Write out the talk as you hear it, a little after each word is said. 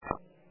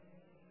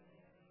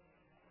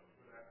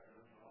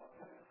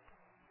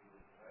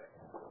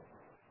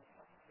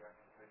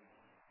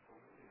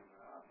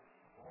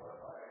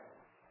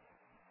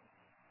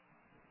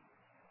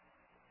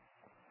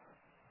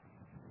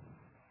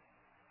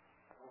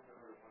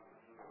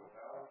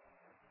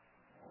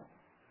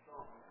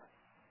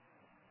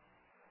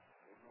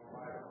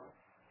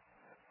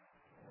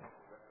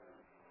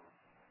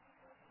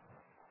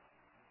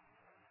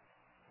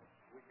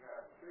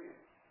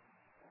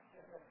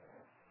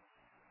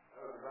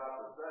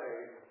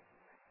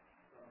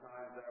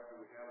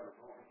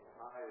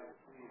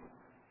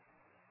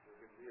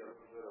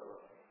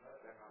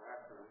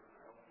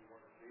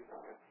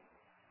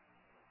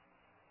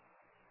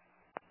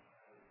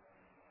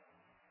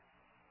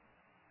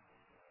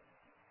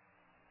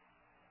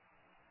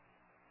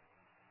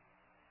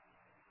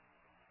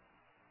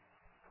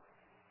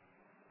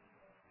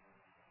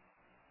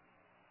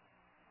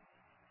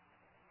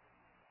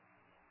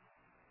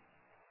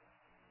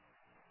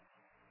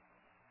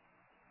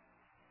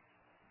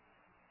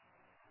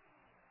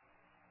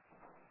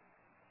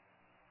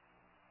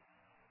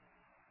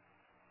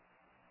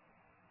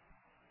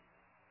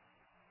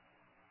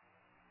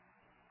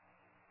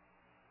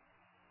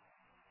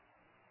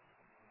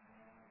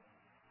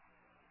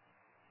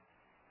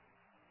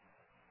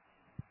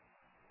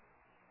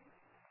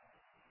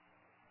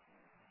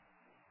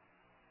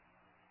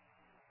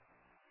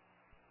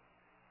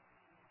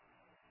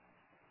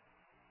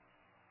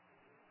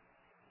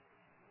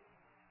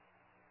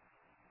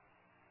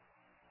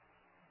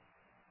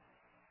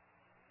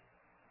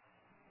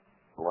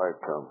Light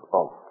comes.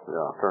 Oh,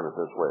 yeah, turn it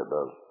this way, it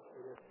does.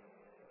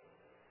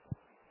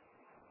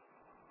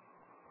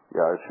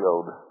 Yeah, it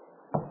showed.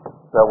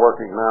 Is that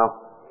working now?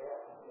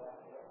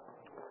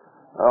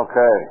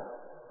 Okay.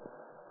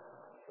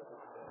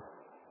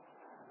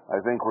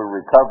 I think we're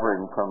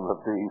recovering from the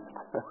feast.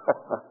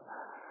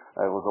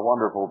 It was a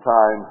wonderful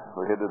time.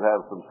 We did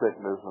have some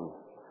sickness, and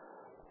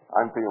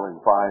I'm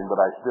feeling fine, but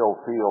I still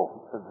feel,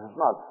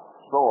 it's not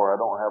sore, I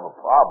don't have a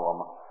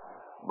problem.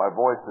 My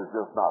voice is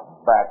just not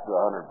back to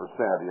 100%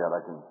 yet.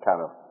 I can kind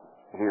of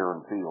hear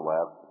and feel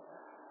that.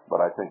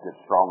 But I think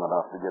it's strong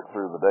enough to get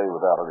through the day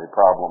without any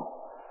problem.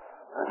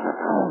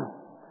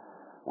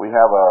 We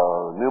have a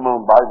New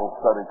Moon Bible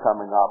study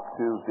coming up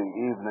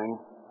Tuesday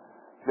evening.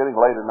 It's getting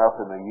late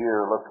enough in the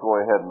year. Let's go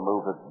ahead and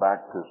move it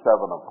back to 7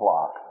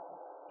 o'clock.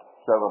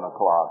 7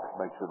 o'clock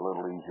makes it a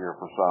little easier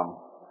for some.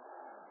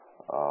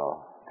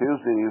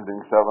 Tuesday evening,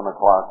 7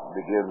 o'clock,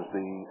 begins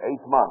the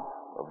 8th month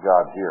of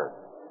God's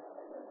year.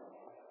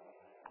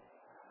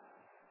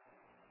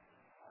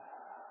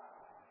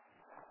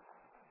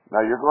 Now,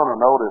 you're going to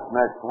notice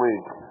next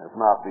week, if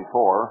not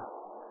before,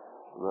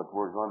 that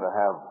we're going to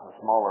have a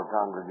smaller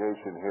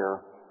congregation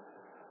here.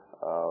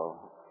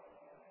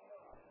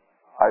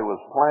 I was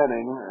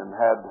planning and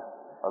had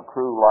a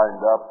crew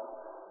lined up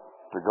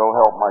to go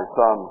help my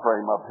son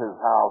frame up his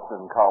house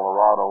in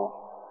Colorado.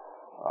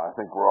 I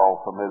think we're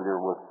all familiar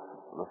with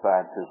the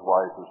fact his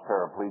wife is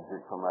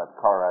paraplegic from that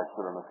car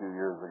accident a few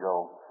years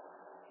ago,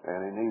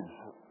 and he needs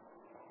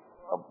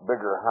a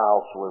bigger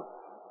house with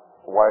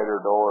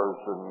wider doors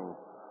and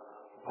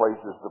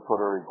places to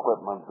put her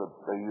equipment that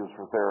they use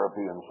for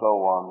therapy and so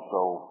on.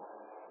 So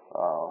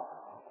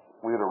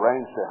we had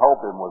arranged to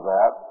help him with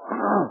that,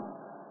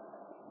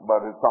 but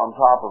it's on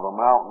top of a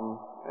mountain,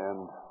 and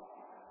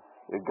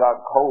it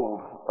got cold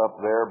up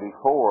there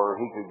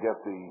before he could get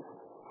the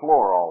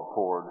floor all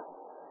poured.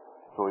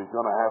 So he's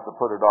going to have to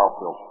put it off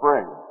till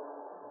spring.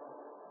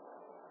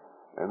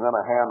 And then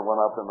a hand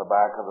went up in the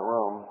back of the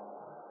room,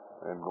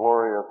 and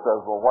Gloria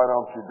says, well, why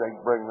don't you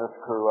bring this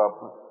crew up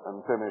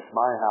and finish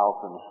my house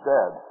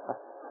instead?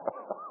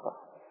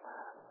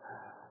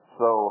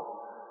 So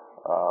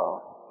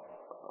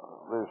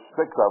there's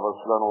 6 of us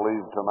going to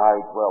leave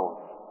tonight,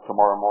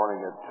 tomorrow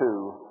morning at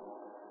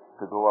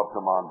 2 to go up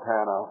to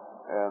Montana,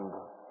 and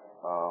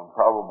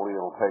probably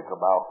it'll take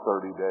about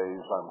 30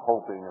 days. I'm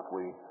hoping if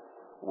we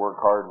work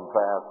hard and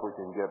fast, we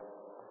can get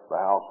the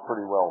house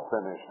pretty well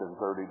finished in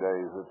 30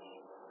 days. It's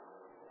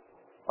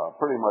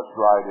pretty much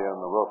dried in,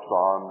 the roof's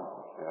on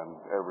and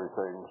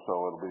everything,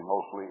 so it'll be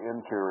mostly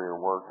interior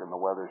work, and the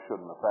weather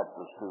shouldn't affect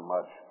us too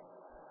much.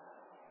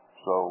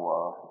 So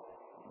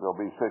there'll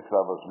be 6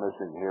 of us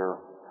missing here,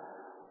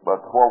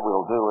 but what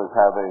we'll do is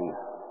have a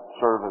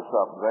service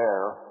up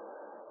there,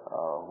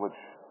 which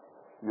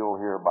you'll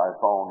hear by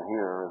phone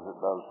here, as it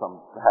does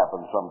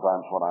happen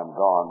sometimes when I'm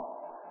gone,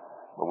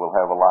 but we'll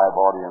have a live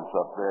audience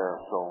up there,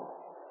 so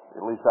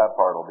at least that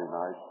part will be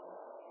nice.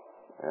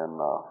 And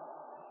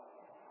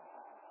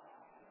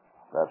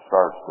that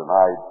starts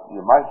tonight.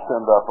 You might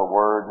send up a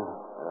word.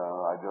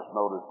 I just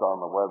noticed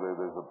on the weather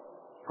there's a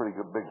pretty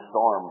good big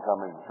storm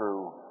coming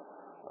through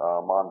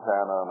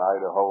Montana and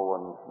Idaho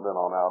and then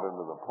on out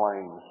into the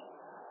plains.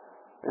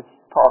 It's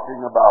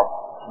talking about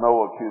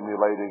snow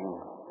accumulating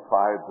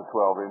 5 to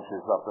 12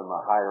 inches up in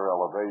the higher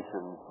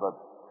elevations, but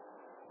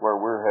where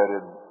we're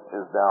headed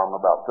is down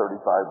about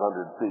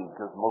 3,500 feet,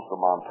 because most of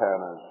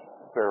Montana is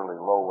fairly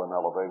low in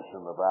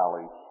elevation, the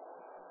valleys.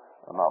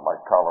 Not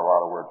like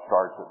Colorado where it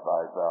starts at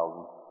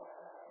 5,000.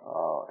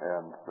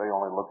 And they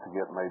only look to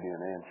get maybe 1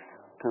 inch,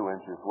 2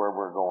 inches where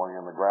we're going,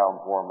 and the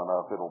ground's warm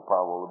enough, it'll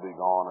probably be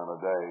gone in a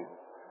day.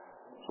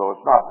 So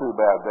it's not too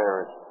bad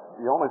there.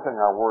 The only thing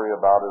I worry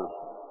about is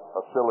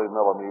a silly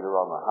millimeter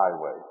on the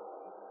highway.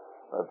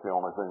 That's the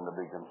only thing to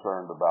be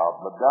concerned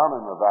about. But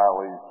down in the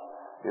valleys,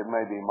 it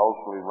may be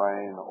mostly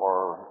rain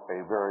or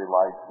a very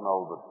light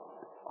snow that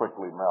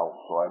quickly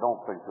melts. So I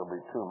don't think there'll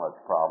be too much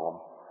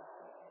problem.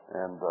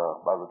 And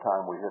by the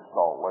time we hit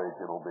Salt Lake,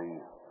 it'll be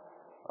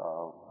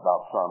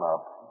about sun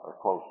up or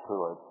close to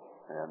it.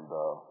 And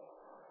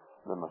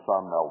then the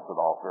sun melts it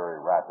off very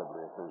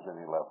rapidly if there's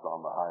any left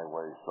on the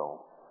highway.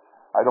 So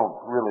I don't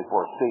really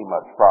foresee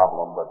much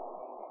problem, but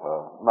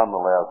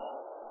nonetheless,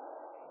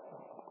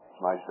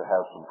 it's nice to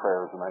have some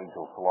prayers and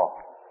angels flock.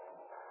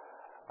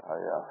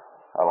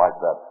 I like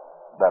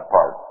that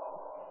part.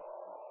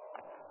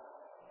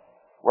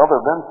 Well,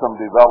 there have been some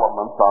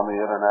developments on the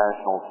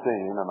international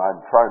scene, and I'm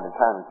trying to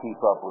kind of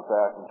keep up with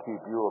that and keep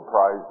you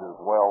apprised as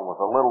well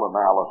with a little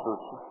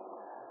analysis.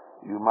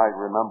 You might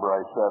remember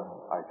I said,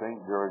 I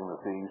think during the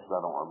feast,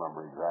 I don't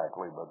remember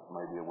exactly, but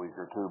maybe a week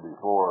or two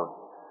before,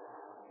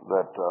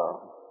 that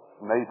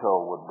NATO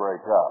would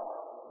break up,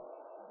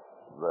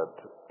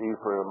 that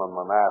Ephraim and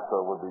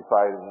Manasseh would be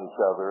fighting each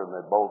other, and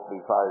they'd both be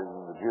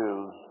fighting the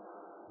Jews,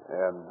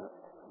 and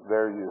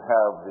there you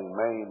have the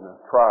main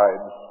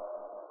tribes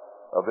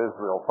of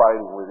Israel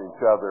fighting with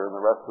each other, and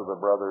the rest of the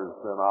brothers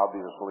then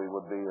obviously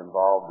would be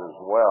involved as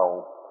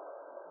well.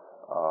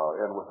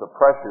 And with the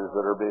pressures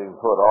that are being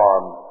put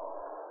on,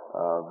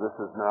 this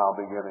is now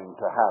beginning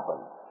to happen.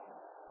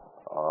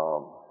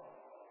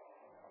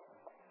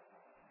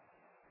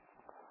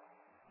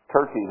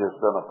 Turkey has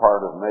been a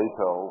part of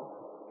NATO,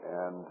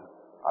 and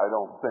I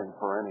don't think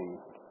for any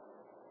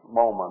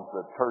moment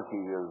that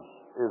Turkey is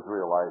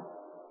Israelite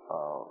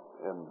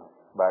in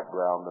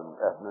background and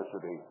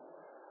ethnicity.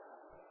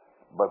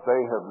 But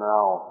they have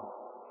now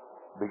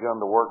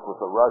begun to work with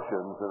the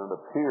Russians, and it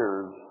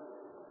appears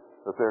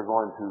that they're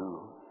going to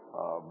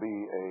be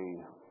a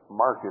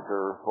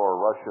marketer for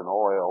Russian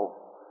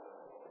oil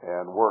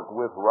and work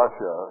with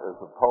Russia as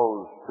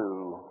opposed to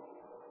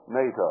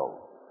NATO.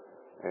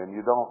 And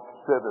you don't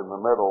sit in the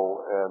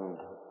middle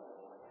and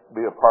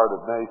be a part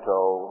of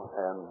NATO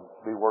and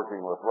be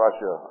working with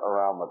Russia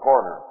around the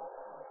corner.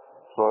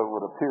 So it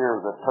would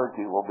appear that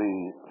Turkey will be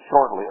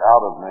shortly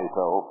out of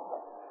NATO.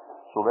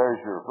 So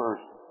there's your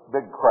first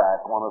big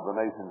crack, one of the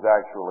nations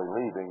actually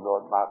leaving,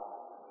 though it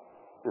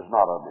is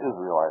not an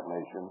Israelite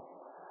nation.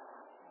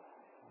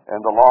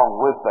 And along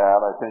with that,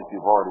 I think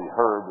you've already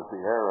heard that the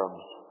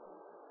Arabs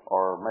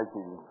are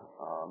making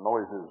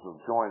noises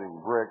of joining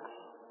BRICS,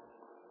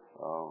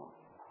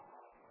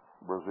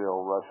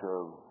 Brazil,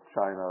 Russia,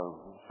 China,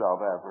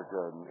 South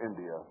Africa, and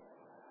India,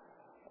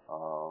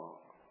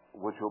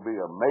 which will be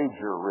a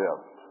major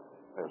rift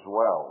as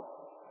well.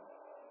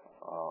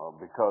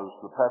 Because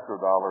the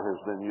petrodollar has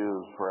been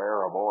used for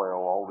Arab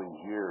oil all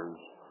these years,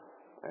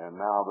 and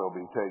now they'll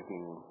be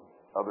taking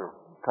other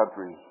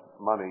countries'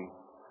 money,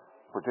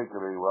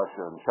 particularly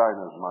Russia and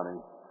China's money,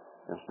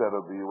 instead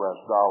of the U.S.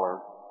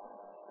 dollar,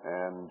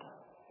 and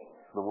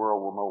the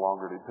world will no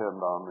longer depend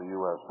on the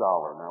U.S.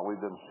 dollar. Now,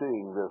 we've been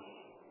seeing this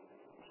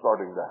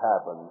starting to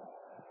happen,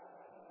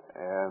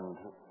 and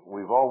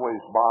we've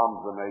always bombed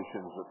the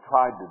nations that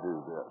tried to do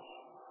this.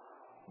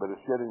 But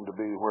it's getting to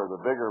be where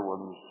the bigger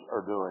ones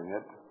are doing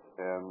it,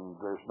 and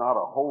there's not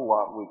a whole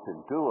lot we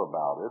can do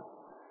about it,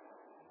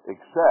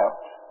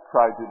 except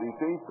try to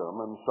defeat them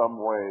in some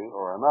way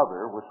or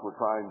another, which we're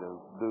trying to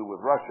do with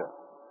Russia,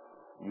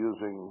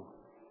 using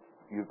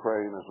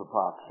Ukraine as a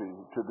proxy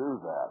to do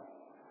that.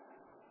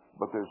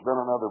 But there's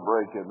been another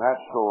break in that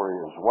story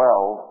as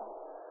well,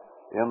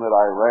 in that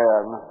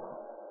Iran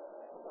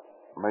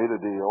made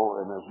a deal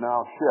and has now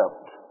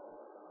shipped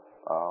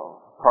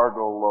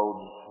cargo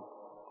loads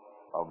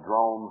of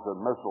drones and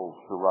missiles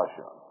to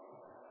Russia.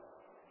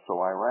 So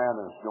Iran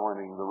is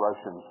joining the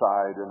Russian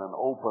side in an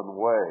open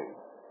way.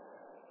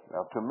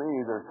 Now, to me,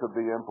 there could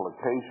be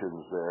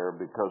implications there,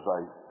 because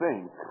I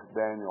think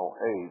Daniel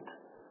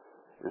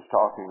 8 is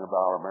talking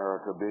about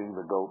America being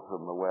the goat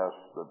from the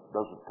west that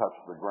doesn't touch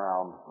the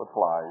ground but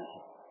flies,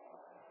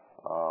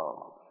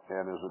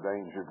 and is a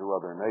danger to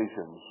other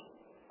nations.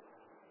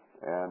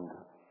 And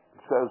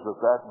it says that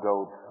that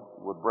goat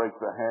would break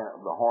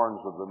the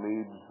horns of the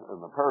Medes and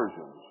the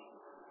Persians.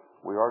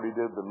 We already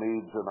did the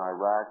Medes in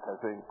Iraq, I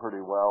think, pretty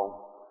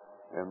well.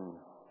 And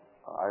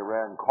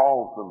Iran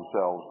calls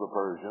themselves the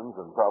Persians,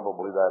 and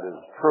probably that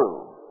is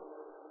true.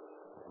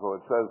 So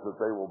it says that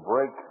the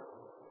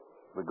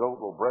goat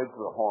will break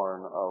the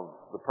horn of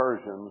the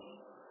Persians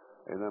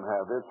and then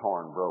have its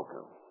horn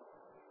broken.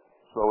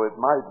 So it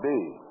might be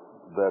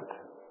that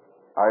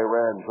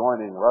Iran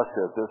joining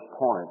Russia at this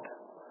point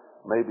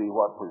may be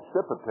what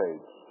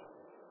precipitates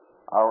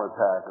our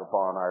attack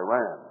upon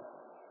Iran,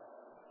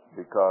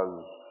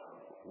 because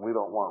we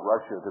don't want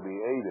Russia to be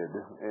aided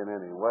in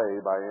any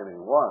way by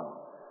anyone.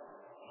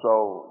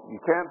 So you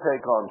can't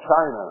take on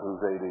China,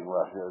 who's aiding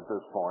Russia at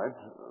this point.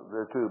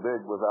 They're too big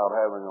without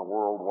having a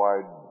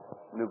worldwide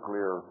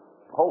nuclear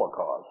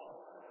holocaust.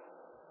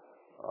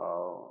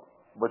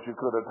 But you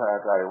could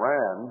attack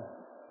Iran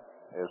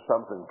as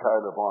something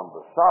kind of on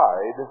the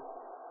side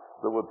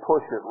that would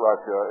push at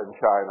Russia and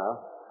China,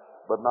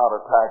 but not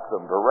attack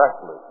them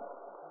directly.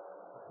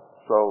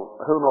 So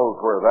who knows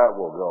where that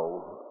will go.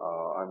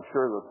 I'm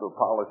sure that the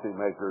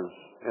policymakers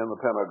in the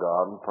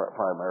Pentagon,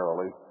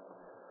 primarily,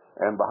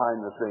 and behind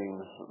the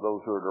scenes,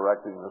 those who are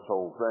directing this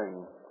whole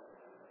thing,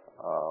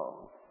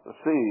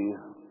 see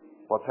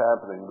what's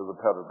happening to the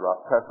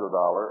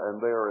petrodollar, and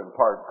they are in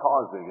part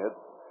causing it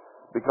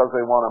because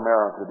they want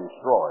America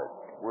destroyed.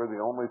 we're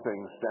the only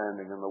thing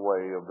standing in the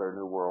way of their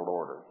New World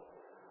Order.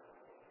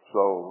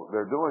 So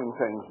they're doing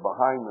things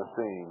behind the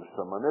scenes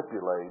to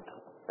manipulate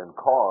and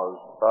cause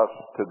us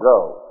to go.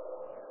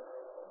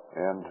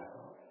 And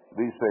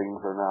these things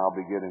are now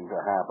beginning to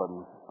happen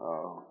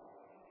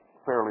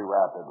fairly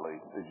rapidly,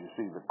 as you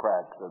see the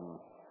cracks in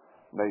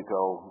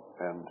NATO,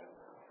 and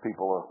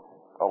people are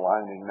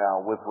aligning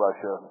now with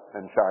Russia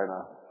and China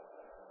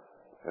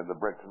and the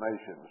BRICS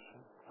nations.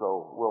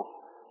 So we'll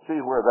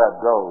see where that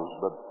goes,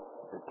 but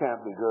it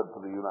can't be good for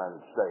the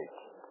United States,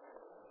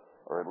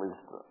 or at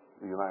least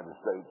the United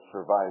States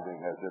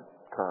surviving as it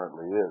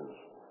currently is.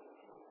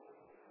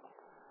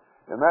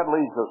 And that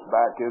leads us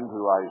back into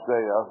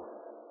Isaiah.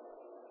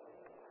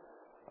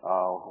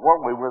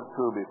 What we went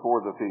through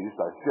before the feast,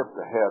 I skipped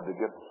ahead to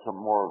get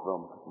some more of the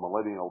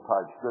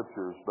millennial-type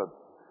scriptures, but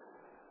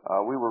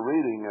we were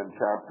reading in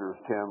chapters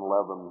 10,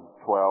 11,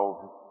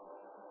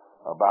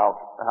 12 about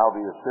how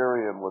the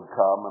Assyrian would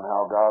come and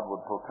how God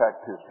would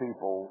protect his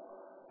people,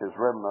 his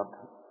remnant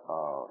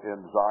in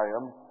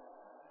Zion.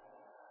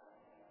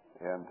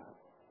 And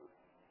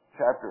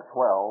chapter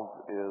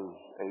 12 is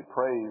a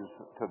praise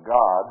to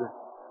God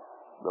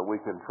that we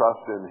can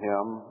trust in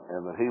him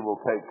and that he will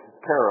take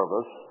care of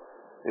us.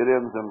 It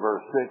ends in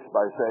verse 6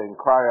 by saying,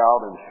 "Cry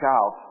out and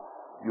shout,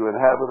 you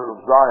inhabitant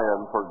of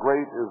Zion, for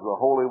great is the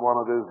Holy One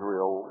of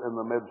Israel in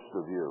the midst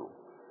of you.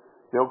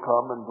 He'll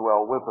come and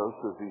dwell with us,"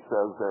 as he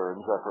says there in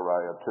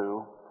Zechariah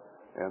 2.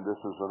 And this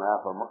is an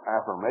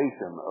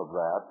affirmation of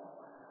that.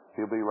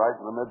 He'll be right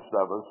in the midst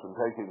of us and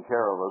taking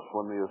care of us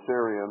when the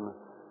Assyrian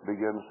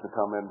begins to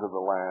come into the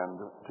land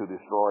to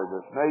destroy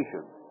this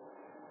nation.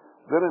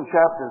 Then in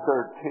chapter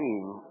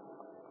 13,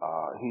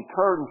 he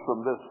turns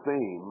from this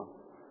theme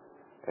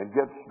and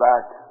gets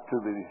back to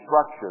the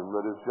destruction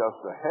that is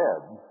just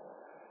ahead.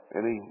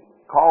 And he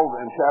called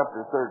in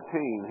chapter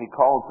 13, he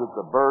calls it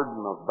the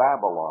burden of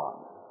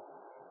Babylon.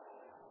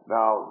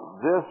 Now,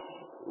 this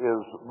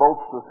is both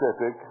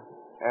specific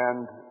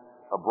and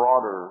a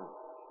broader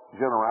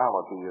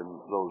generality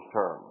in those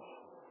terms.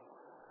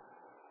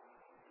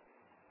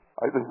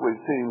 I think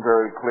we've seen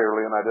very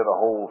clearly, and I did a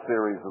whole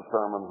series of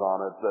sermons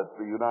on it, that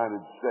the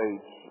United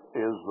States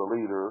is the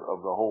leader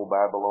of the whole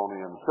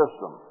Babylonian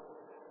system.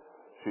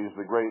 She's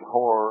the great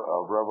whore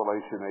of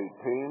Revelation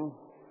 18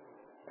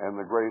 and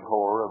the great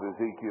whore of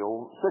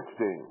Ezekiel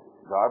 16.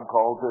 God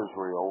calls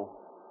Israel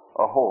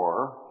a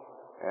whore,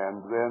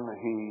 and then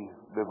he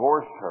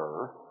divorced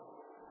her,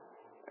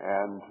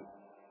 and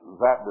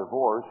that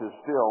divorce is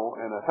still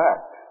in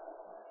effect.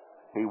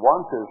 He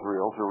wants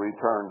Israel to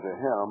return to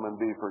him and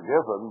be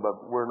forgiven,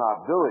 but we're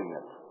not doing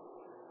it.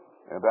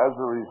 And as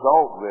a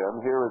result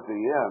then, here at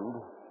the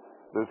end,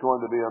 there's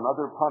going to be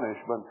another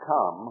punishment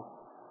come,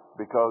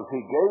 because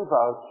he gave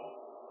us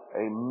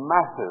a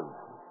massive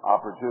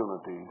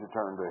opportunity to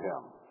turn to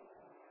him.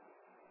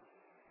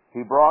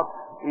 He brought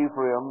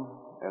Ephraim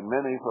and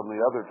many from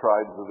the other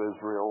tribes of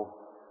Israel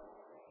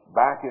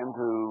back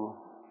into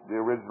the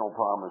original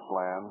promised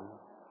land,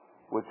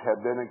 which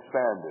had been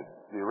expanded.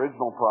 The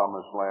original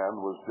promised land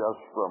was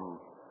just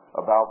from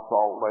about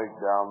Salt Lake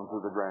down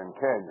to the Grand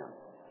Canyon.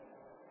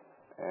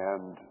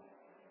 And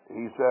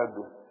he said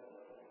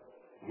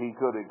he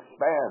could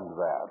expand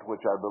that,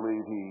 which I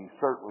believe he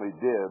certainly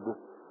did,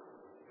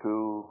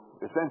 to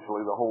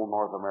essentially the whole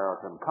North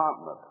American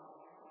continent.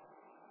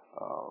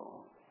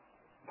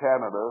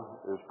 Canada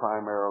is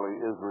primarily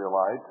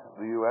Israelite.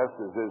 The U.S.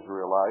 is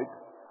Israelite.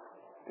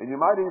 And you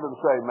might even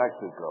say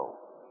Mexico.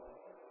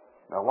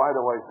 Now, why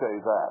do I say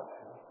that?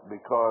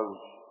 Because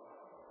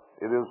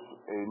it is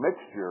a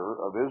mixture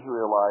of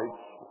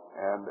Israelites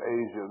and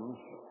Asians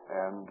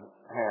and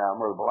Ham,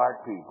 or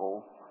black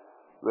people,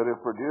 that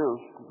have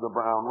produced the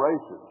brown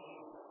races.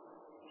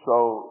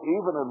 So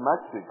even in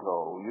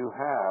Mexico, you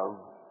have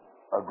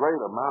a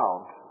great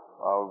amount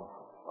of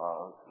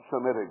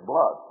Semitic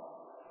blood.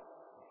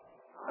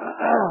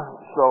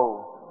 So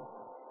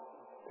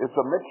it's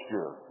a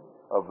mixture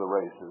of the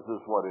races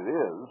is what it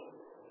is,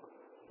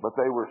 but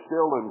they were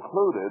still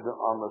included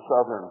on the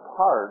southern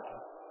part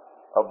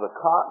of the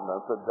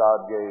continent that God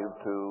gave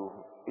to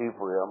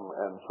Ephraim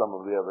and some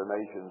of the other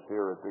nations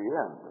here at the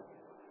end.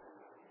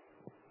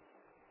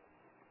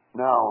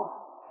 Now,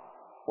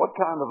 what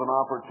kind of an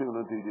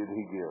opportunity did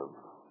he give?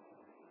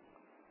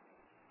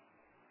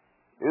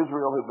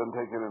 Israel had been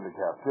taken into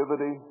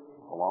captivity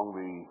along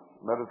the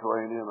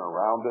Mediterranean,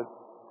 around it,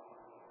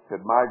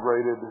 had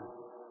migrated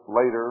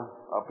later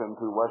up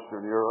into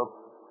Western Europe,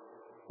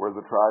 where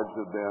the tribes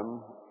had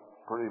been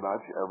pretty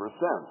much ever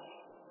since.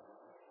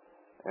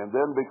 And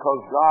then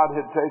because God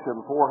had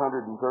taken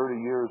 430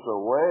 years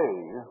away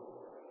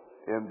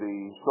in the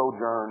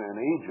sojourn in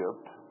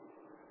Egypt,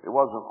 it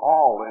wasn't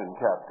all in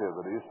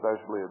captivity,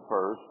 especially at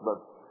first,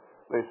 but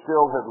they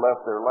still had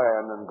left their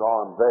land and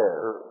gone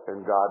there,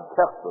 and God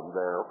kept them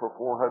there for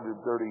 430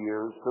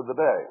 years to the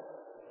day.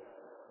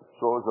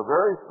 So it was a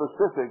very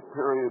specific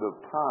period of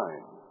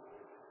time.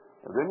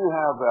 And then you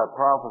have that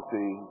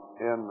prophecy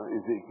in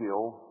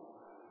Ezekiel,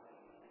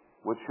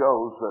 which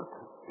shows that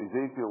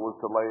Ezekiel was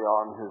to lay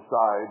on his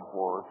side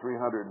for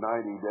 390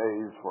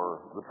 days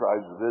for the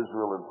tribes of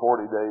Israel and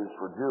 40 days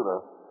for Judah,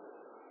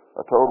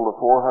 a total of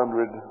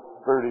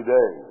 430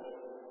 days.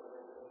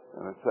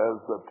 And it says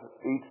that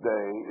each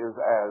day is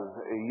as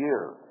a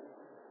year.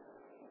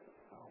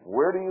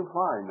 Where do you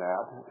find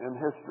that in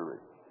history?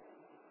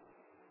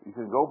 You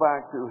can go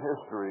back through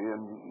history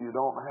and you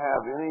don't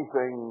have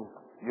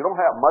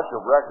much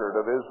of record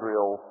of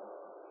Israel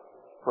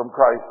from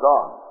Christ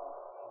on.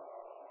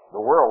 The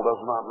world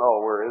does not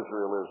know where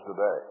Israel is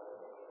today.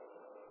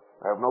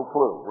 They have no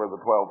clue where the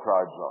 12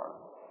 tribes are.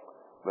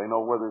 They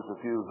know where there's a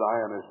few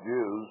Zionist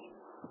Jews,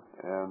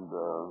 and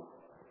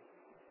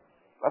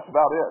that's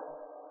about it.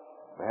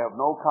 They have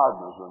no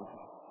cognizance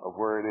of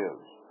where it is.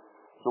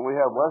 So we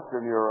have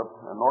Western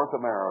Europe and North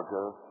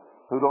America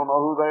who don't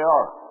know who they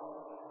are,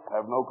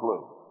 have no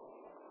clue.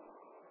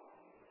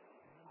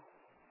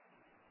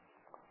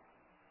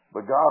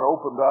 But God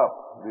opened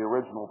up the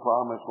original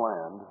promised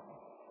land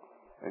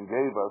and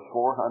gave us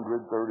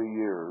 430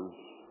 years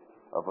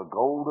of a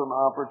golden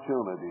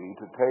opportunity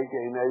to take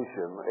a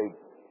nation, a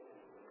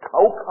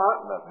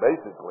co-continent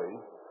basically,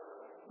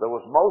 that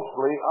was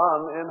mostly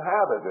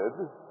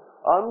uninhabited,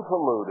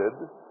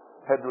 unpolluted,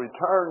 had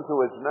returned to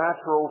its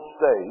natural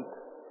state.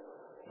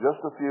 Just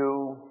a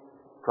few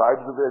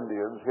tribes of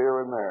Indians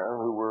here and there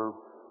who were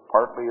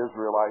partly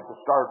Israelite to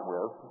start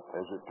with,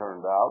 as it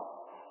turned out,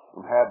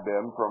 and had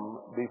been from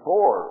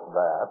before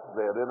that.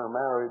 They had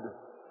intermarried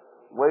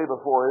way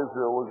before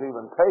Israel was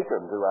even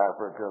taken to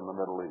Africa and the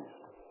Middle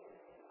East,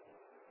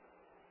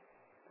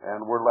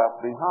 and were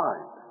left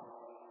behind.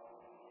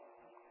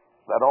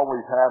 That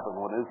always happened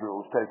when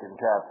Israel was taken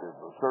captive.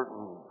 A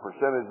certain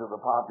percentage of the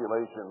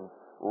population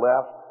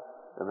left,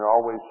 and there are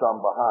always some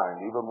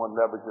behind. Even when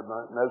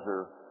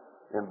Nebuchadnezzar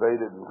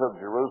invaded and took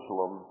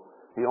Jerusalem,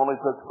 he only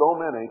took so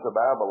many to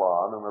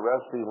Babylon, and the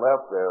rest he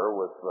left there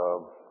with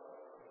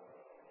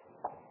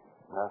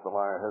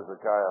Athaliah,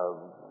 Hezekiah,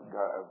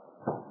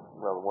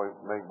 well,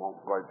 the name won't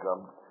quite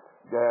come.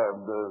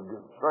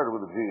 Started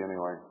with a G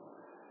anyway.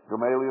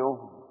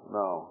 Gamaliel?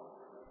 No.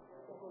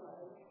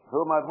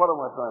 What am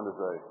I trying to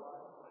say?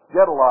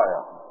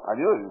 Gedaliah. I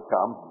knew he'd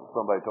come.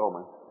 Somebody told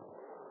me.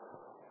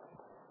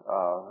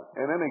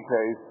 In any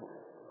case,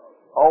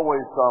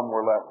 always some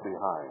were left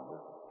behind.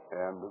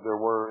 And there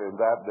were in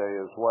that day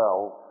as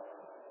well.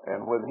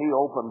 And when he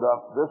opened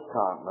up this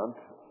continent,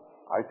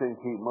 I think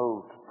he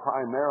moved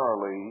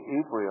primarily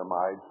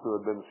Ephraimites who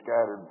had been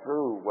scattered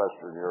through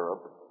Western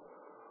Europe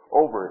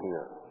over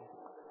here.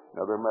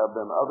 Now, there may have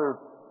been other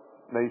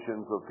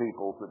nations of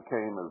peoples that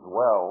came as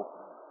well,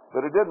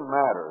 but it didn't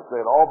matter. They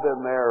had all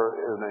been there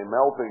in a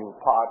melting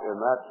pot in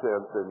that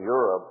sense in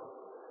Europe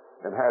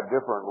and had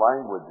different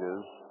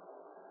languages.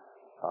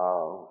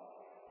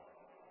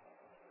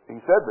 He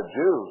said the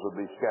Jews would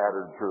be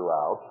scattered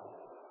throughout.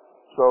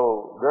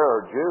 So there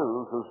are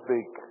Jews who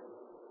speak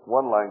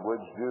one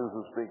language, Jews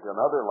who speak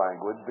another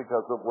language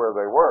because of where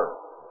they were.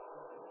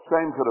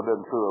 Same could have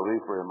been true of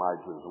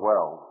Ephraimites as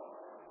well.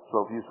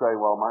 So if you say,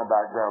 well, my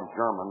background's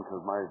German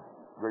because my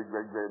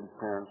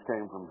great-great-grandparents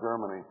came from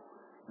Germany,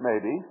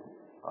 maybe.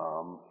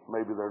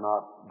 Maybe they're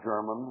not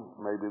German.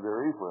 Maybe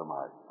they're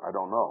Ephraimite. I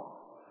don't know.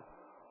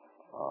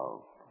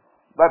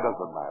 That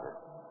doesn't matter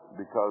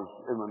because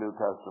in the New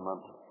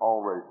Testament, all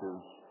races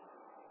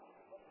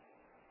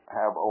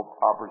have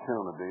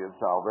opportunity of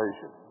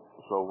salvation.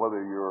 So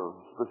whether you're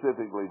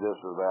specifically this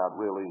or that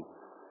really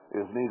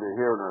is neither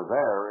here nor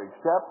there,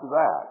 except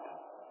that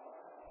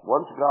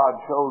once God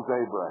chose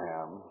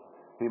Abraham,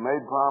 he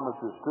made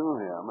promises to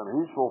him, and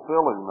he's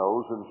fulfilling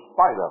those in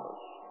spite of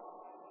us.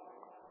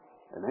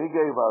 And he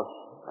gave us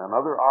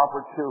another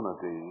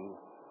opportunity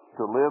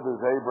to live as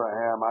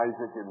Abraham,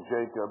 Isaac, and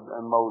Jacob,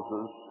 and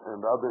Moses,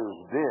 and others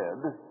did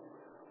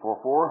for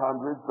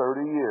 430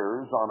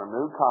 years on a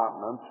new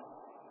continent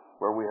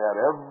where we had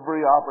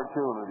every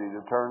opportunity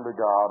to turn to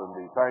God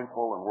and be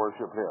thankful and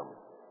worship him.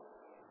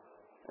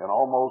 And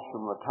almost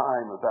from the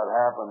time that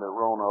happened at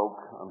Roanoke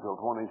until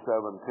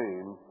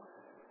 2017,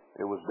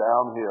 it was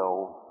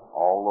downhill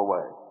all the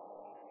way.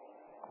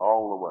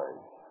 All the way.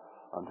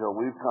 Until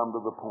we've come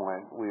to the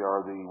point we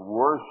are the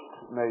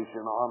worst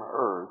nation on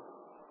earth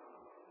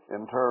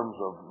in terms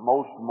of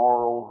most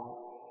moral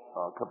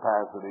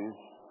capacities,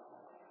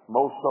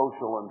 most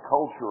social and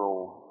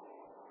cultural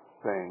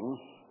things,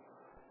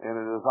 and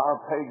it is our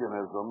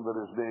paganism that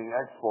is being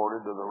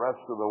exported to the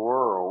rest of the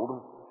world.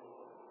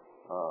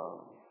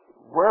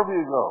 Wherever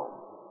you go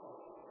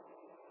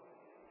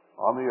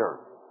on the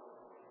earth,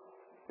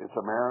 it's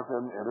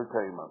American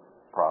entertainment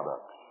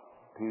products,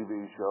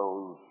 TV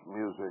shows,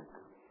 music.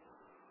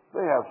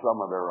 They have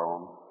some of their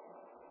own,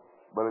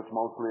 but it's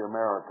mostly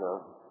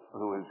America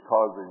who is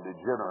causing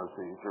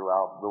degeneracy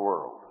throughout the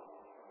world.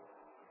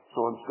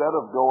 So instead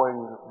of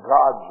going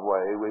God's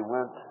way, we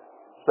went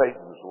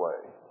Satan's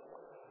way.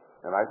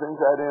 And I think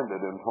that ended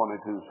in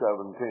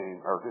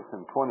 2017,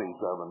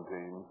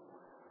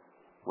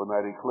 when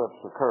that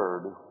eclipse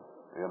occurred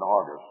in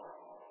August.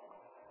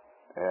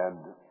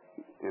 And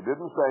it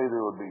didn't say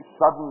there would be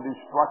sudden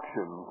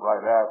destruction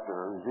right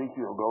after.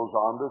 Ezekiel goes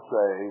on to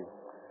say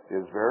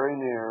is very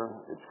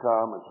near. It's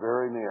come. It's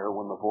very near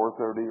when the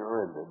 430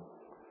 are ended.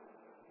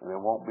 And it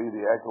won't be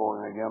the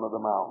echoing again of the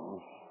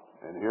mountains.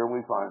 And here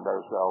we find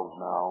ourselves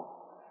now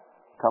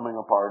coming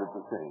apart at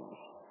the seams.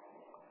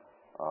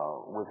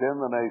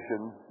 Within the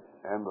nation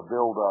and the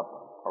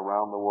build-up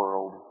around the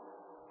world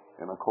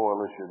in a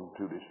coalition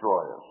to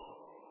destroy us.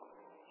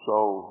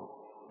 So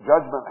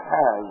judgment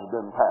has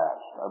been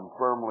passed. I'm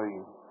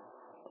firmly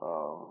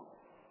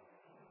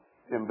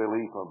in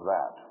belief of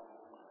that.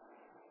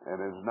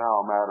 And it is now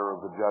a matter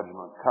of the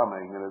judgment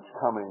coming, and it's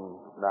coming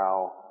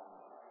now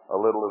a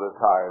little at a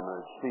time, and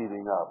it's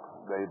speeding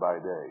up day by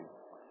day.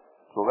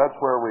 So that's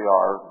where we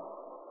are.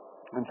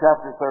 And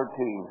chapter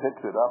 13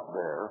 picks it up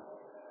there,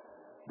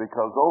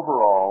 because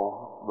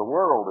overall, the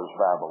world is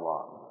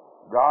Babylon.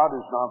 God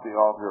is not the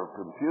author of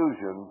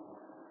confusion,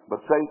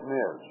 but Satan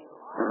is.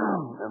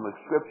 And the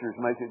scriptures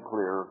make it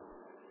clear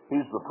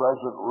he's the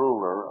present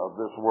ruler of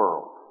this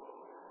world.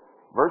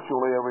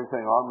 Virtually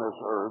everything on this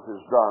earth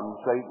is done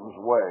Satan's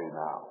way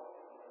now,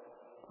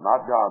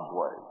 not God's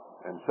way.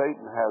 And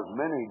Satan has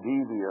many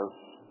devious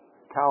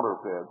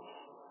counterfeits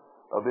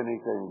of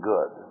anything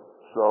good.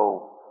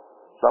 So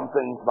some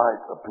things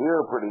might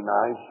appear pretty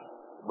nice,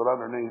 but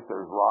underneath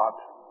there's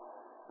rot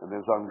and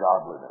there's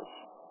ungodliness.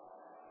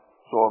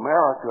 So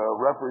America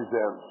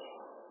represents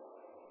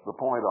the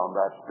point on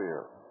that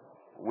sphere.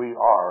 We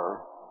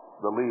are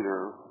the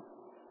leader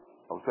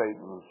of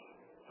Satan's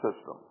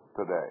system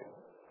today.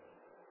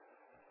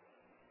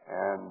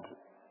 And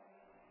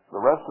the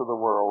rest of the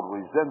world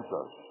resents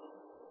us.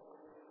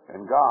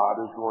 And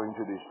God is going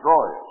to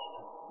destroy us.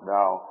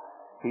 Now,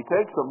 he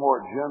takes a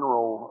more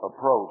general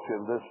approach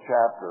in this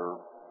chapter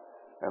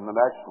and the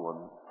next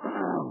one,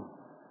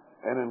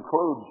 and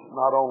includes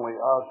not only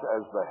us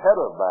as the head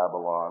of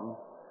Babylon,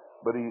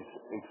 but he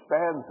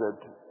expands it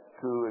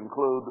to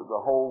include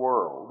the whole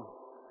world.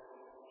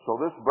 So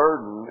this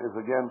burden is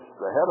against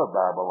the head of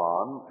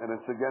Babylon, and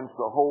it's against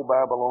the whole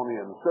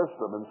Babylonian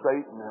system and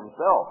Satan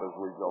himself, as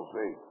we shall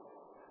see.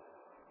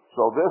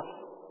 So this,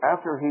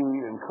 after he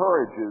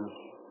encourages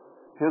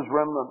his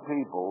remnant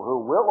people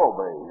who will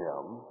obey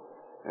him,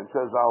 and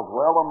says, I'll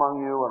dwell among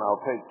you, and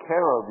I'll take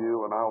care of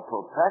you, and I'll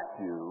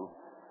protect you,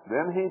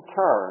 then he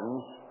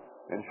turns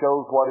and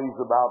shows what he's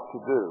about to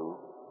do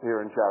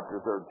here in chapter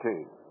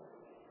 13.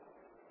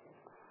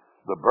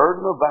 The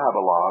burden of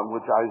Babylon,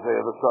 which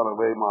Isaiah the son of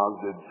Amoz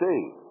did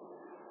see,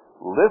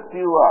 lift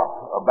you up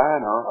a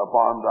banner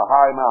upon the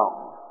high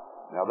mountain.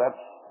 Now that's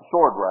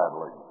sword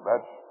rattling.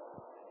 That's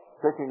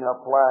picking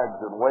up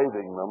flags and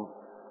waving them.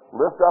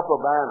 Lift up a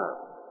banner.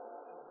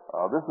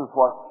 This is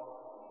what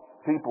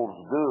peoples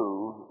do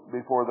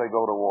before they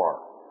go to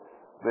war.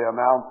 They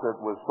announce it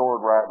with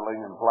sword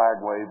rattling and flag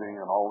waving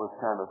and all this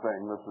kind of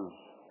thing. This is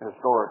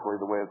historically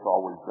the way it's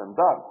always been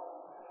done.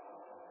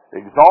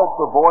 Exalt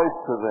the voice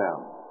to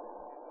them.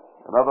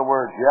 In other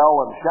words, yell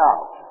and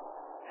shout.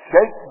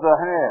 Shake the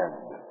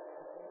hand.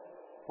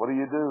 What do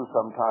you do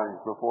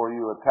sometimes before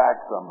you attack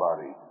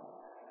somebody?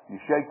 You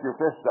shake your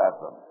fist at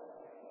them.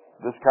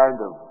 This kind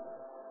of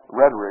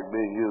rhetoric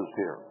being used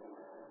here.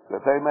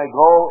 That they may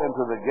go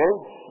into the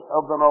gates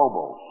of the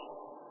nobles.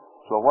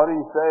 So what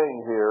he's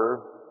saying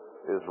here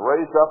is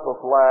raise up a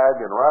flag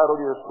and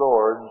rattle your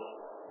swords.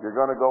 You're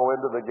going to go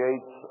into the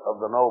gates of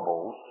the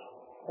nobles.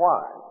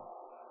 Why?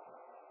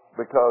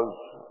 Because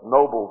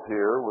nobles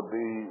here would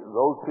be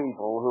those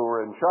people who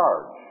are in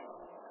charge,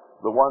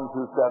 the ones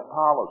who set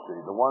policy,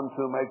 the ones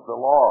who make the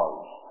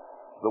laws,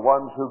 the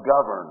ones who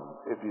govern,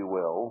 if you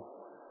will,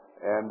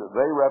 and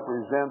they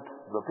represent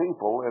the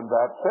people in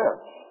that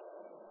sense.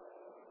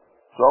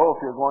 So if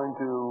you're going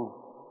to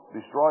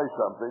destroy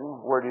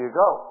something, where do you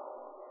go?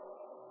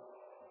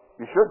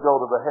 You should go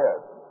to the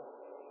head.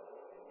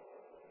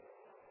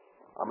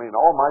 I mean,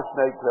 all my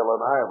snake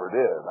killing I ever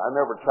did, I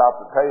never chopped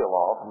the tail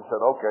off and said,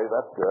 okay,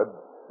 that's good.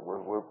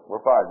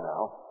 We're fine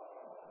now.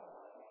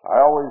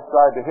 I always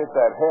tried to hit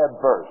that head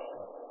first.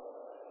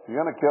 If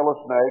you're going to kill a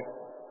snake,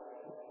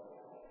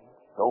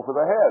 go for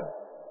the head.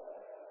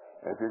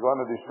 If you're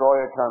going to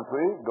destroy a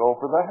country, go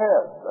for the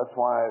head. That's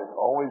why I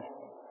always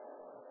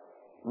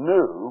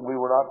knew we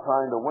were not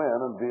trying to win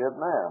in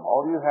Vietnam.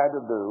 All you had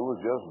to do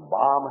was just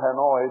bomb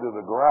Hanoi to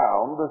the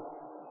ground,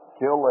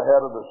 kill the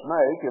head of the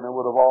snake, and it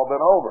would have all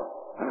been over.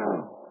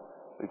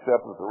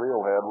 Except that the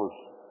real head was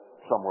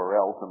somewhere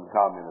else in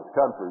communist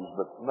countries.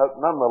 But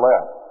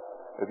nonetheless,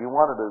 if you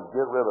wanted to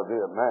get rid of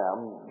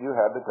Vietnam, you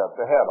had to cut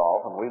the head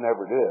off, and we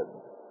never did.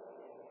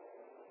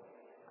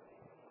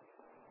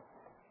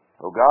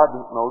 So God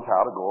knows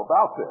how to go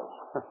about this.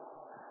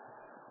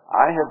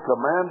 I have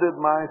commanded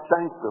my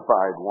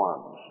sanctified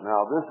ones.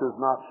 Now, this is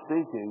not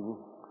speaking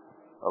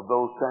of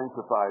those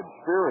sanctified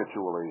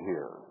spiritually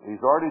here.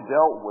 He's already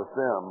dealt with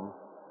them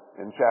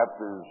in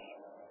chapters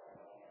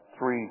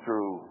 3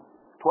 through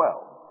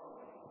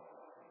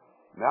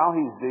 12. Now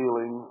he's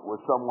dealing with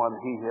someone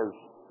he has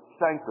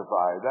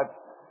sanctified.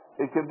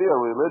 It can be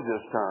a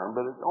religious term,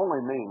 but it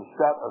only means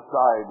set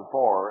aside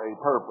for a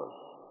purpose,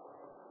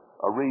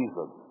 a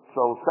reason.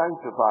 So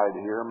sanctified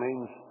here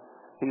means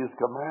he has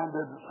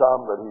commanded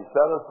some that he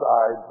set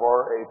aside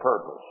for a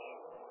purpose.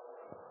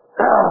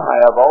 I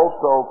have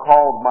also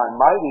called my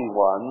mighty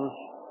ones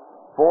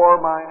for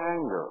my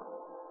anger.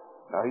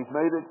 Now he's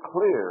made it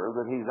clear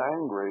that he's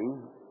angry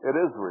at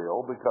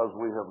Israel because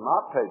we have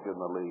not taken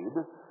the lead.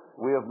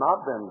 We have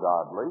not been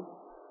godly.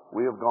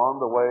 We have gone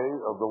the way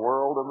of the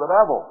world and the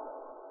devil.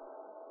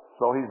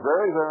 So he's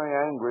very, very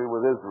angry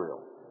with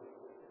Israel.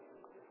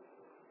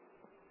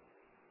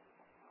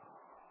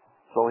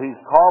 So he's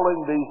calling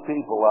these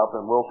people up,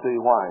 and we'll see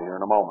why here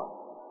in a moment.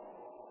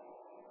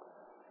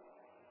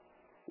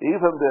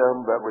 Even them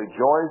that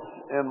rejoice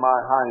in my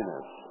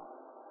highness.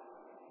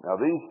 Now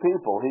these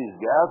people he's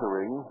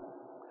gathering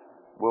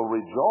will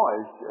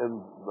rejoice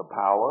in the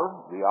power,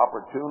 the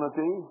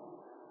opportunity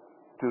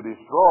to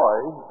destroy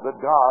that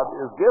God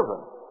is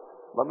given.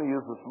 Let me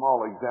use a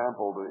small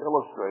example to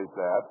illustrate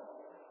that.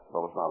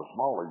 Well, it's not a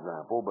small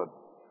example, but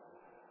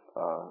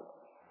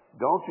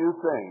don't you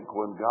think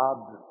when God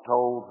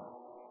told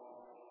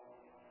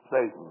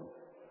Satan,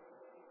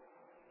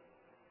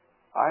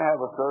 I have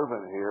a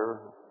servant here,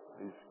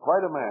 he's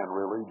quite a man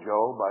really,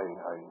 Job,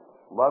 I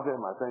love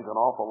him, I think an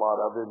awful lot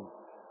of him,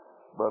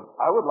 but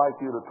I would like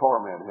you to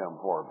torment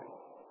him for me.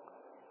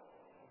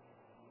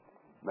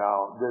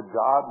 Now, did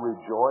God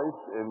rejoice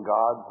in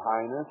God's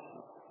highness,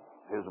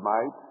 his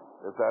might,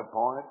 at that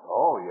point?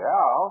 Oh,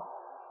 yeah,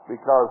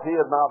 because he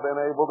had not been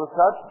able to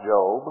touch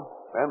Job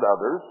and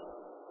others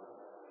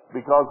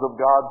because of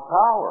God's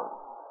power.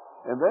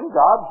 And then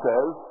God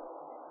says,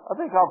 I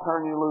think I'll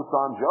turn you loose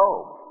on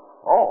Job.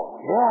 Oh,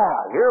 yeah,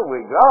 here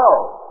we go.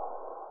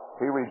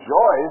 He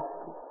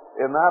rejoiced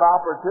in that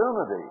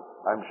opportunity,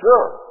 I'm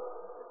sure.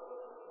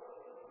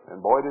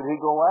 And boy, did he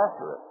go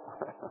after it.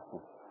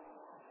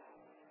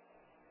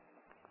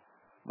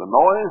 The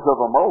noise of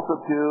a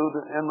multitude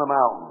in the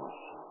mountains.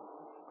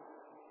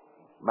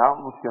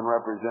 Mountains can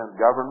represent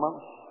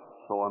governments,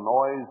 so a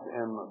noise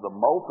in the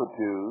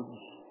multitudes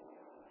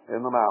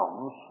in the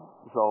mountains.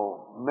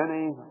 So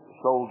many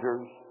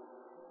soldiers,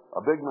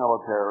 a big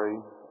military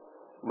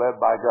led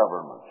by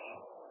governments.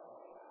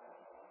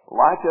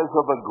 Like as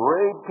of a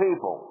great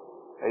people,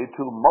 a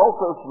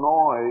tumultuous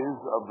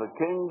noise of the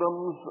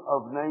kingdoms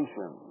of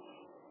nations.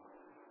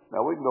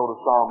 Now we can go to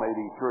Psalm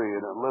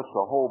 83 and it lists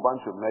a whole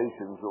bunch of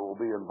nations that will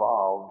be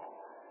involved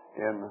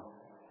in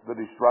the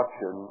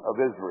destruction of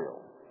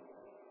Israel.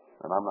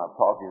 And I'm not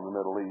talking the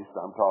Middle East,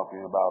 I'm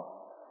talking about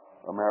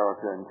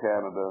America and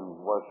Canada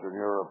and Western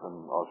Europe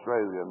and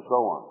Australia and so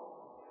on.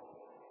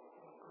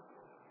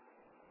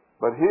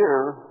 But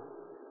here,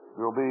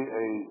 there will be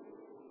a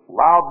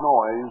loud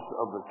noise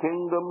of the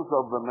kingdoms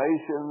of the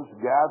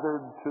nations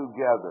gathered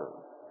together.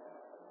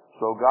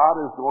 So God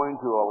is going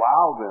to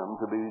allow them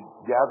to be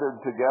gathered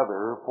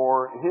together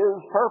for his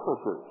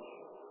purposes.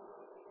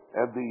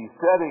 And the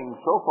setting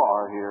so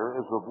far here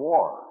is of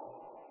war.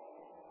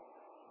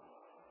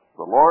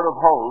 The Lord of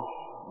hosts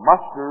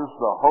musters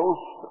the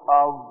host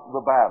of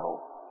the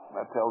battle.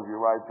 That tells you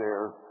right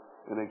there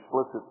in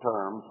explicit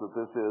terms that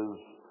this is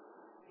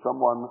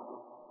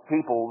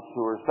peoples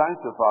who are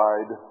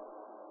sanctified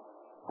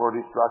for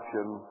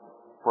destruction,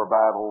 for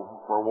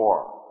battle, for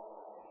war.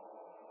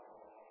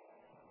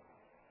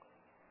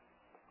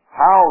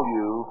 Howl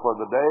you, for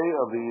the day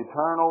of the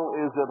eternal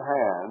is at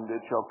hand.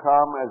 It shall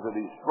come as a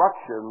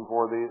destruction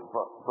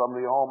from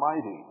the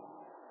Almighty.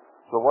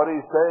 So what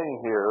he's saying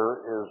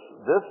here is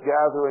this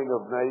gathering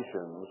of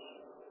nations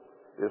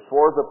is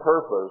for the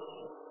purpose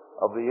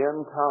of the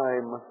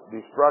end-time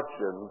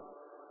destruction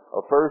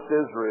of first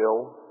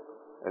Israel,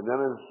 and then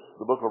as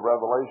the book of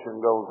Revelation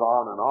goes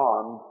on,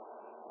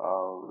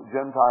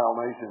 Gentile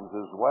nations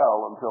as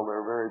well, until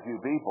there are very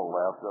few people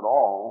left at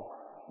all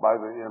by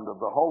the end of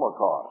the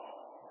Holocaust.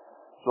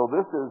 So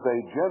this is a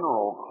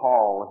general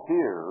call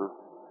here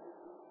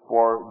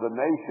for the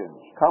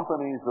nations,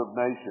 companies of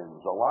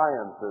nations,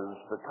 alliances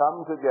to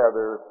come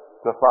together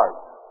to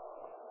fight.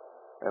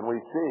 And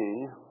we see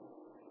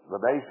the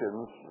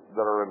nations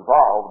that are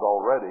involved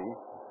already.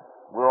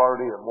 We're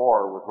already at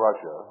war with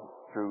Russia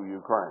through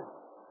Ukraine.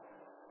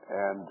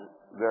 And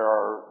there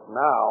are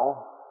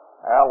now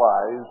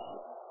allies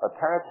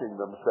attaching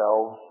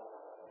themselves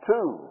to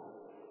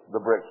the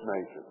BRICS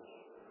nations.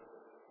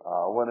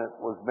 When it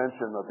was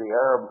mentioned that the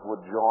Arabs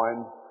would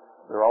join,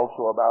 there are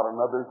also about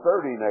another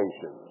 30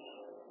 nations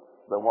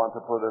that want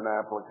to put an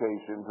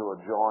application to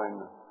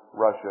join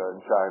Russia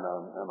and China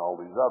and all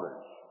these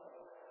others.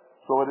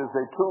 So it is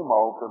a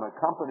tumult and a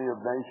company of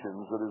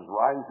nations that is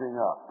rising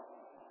up.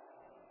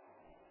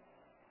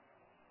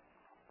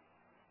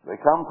 They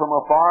come from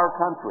a far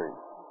country,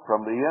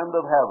 from the end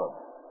of heaven,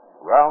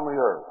 round the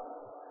earth.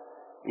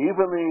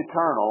 Even the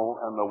eternal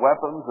and the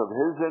weapons of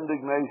his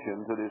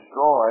indignation to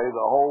destroy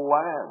the whole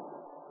land.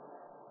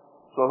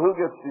 So who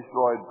gets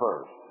destroyed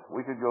first?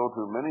 We could go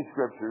through many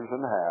scriptures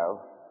and have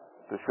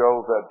to show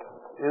that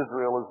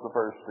Israel is the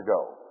first to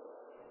go.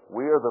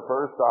 We are the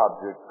first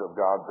objects of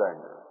God's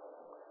anger.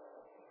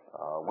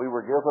 We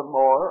were given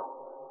more,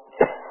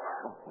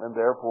 and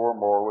therefore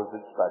more was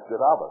expected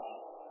of us.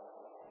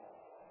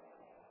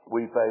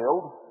 We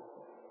failed.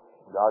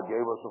 God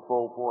gave us a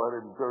full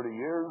 430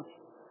 years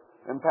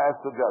and passed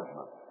the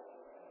judgment.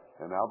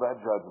 And now that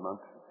judgment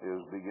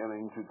is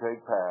beginning to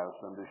take pass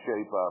and to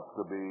shape up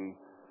to be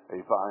a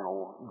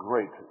final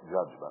great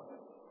judgment.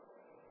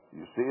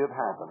 You see it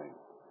happening.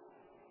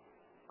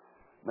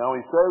 Now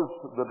he says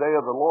the day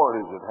of the Lord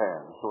is at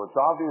hand. So it's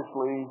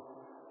obviously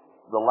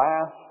the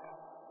last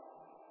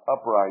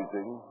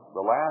uprising,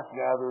 the last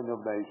gathering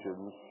of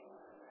nations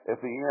at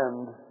the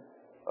end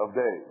of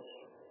days.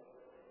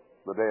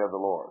 The day of the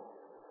Lord.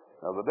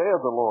 Now the day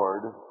of the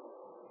Lord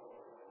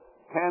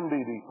can be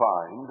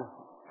defined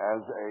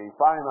as a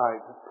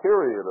finite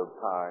period of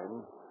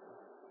time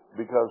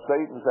because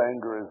Satan's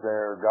anger is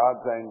there,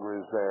 God's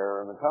anger is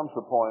there, and there comes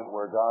a point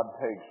where God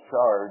takes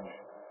charge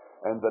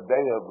and the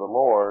day of the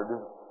Lord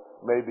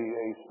may be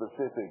a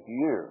specific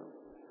year.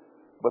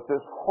 But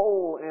this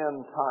whole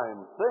end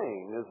time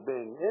thing is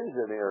being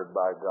engineered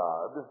by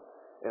God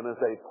and is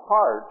a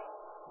part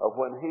of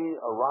when he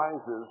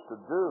arises to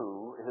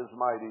do his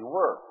mighty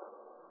work.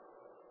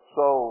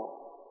 So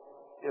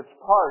it's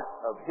part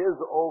of his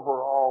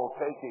overall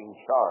taking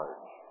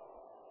charge.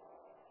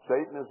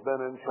 Satan has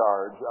been in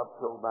charge up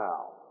till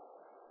now.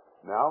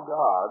 Now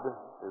God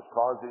is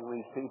causing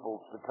these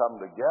peoples to come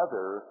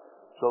together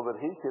so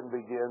that he can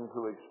begin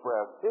to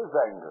express his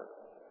anger.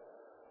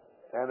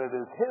 And it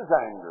is his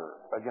anger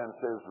against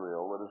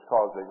Israel that is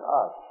causing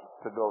us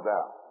to go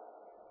down.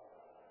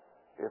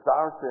 It's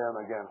our sin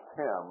against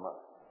him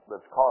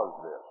that's caused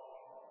this.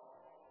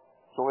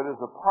 So it is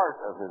a part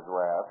of his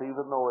wrath,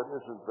 even though it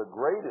isn't the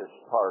greatest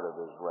part of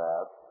his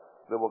wrath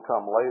that will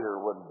come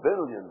later when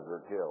billions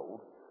are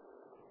killed.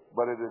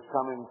 But it is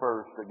coming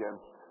first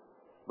against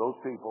those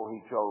people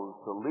he chose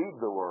to lead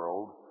the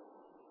world,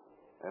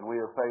 and we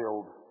have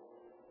failed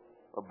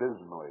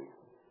abysmally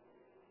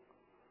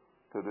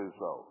to do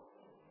so.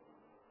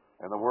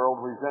 And the world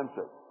resents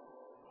it.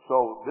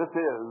 So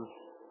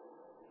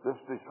this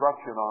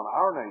destruction on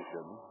our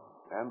nation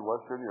and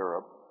Western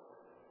Europe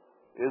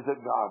is at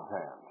God's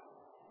hand.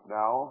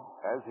 Now,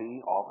 as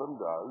he often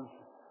does,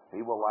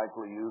 he will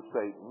likely use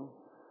Satan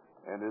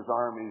and his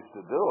armies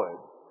to do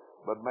it.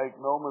 But make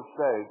no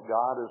mistake,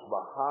 God is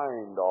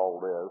behind all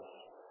this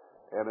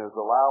and is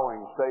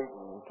allowing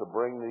Satan to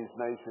bring these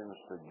nations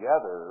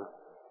together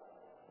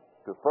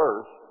to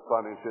first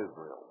punish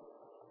Israel.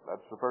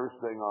 That's the first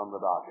thing on the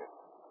docket.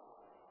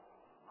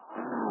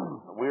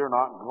 We are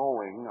not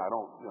going,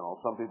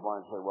 some people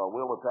might say, well,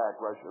 we'll attack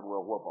Russia and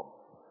we'll whoop them.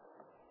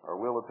 Or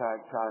we'll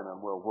attack China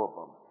and we'll whoop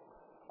them.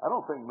 I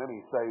don't think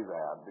many say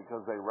that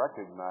because they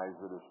recognize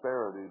the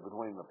disparity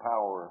between the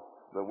power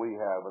that we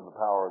have and the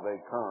power they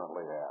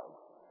currently have.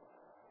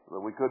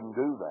 That we couldn't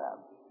do that.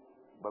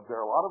 But there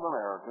are a lot of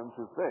Americans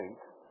who think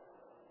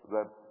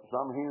that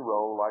some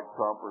hero like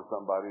Trump or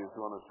somebody is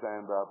going to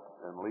stand up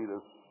and lead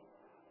us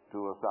to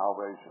a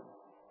salvation.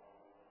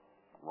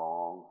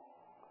 Wrong.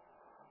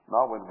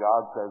 Not when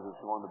God says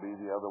it's going to be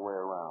the other way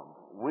around.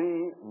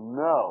 We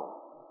know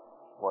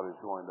what is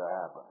going to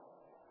happen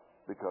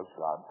because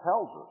God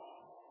tells us.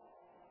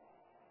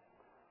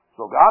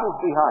 So God is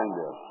behind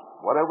this.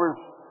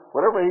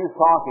 Whatever he's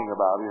talking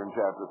about here in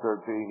chapter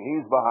 13,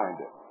 he's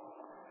behind it.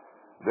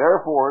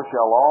 Therefore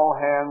shall all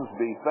hands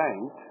be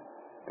faint,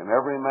 and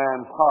every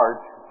man's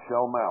heart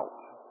shall melt.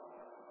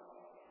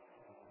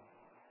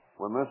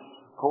 When this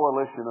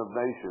coalition of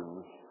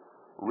nations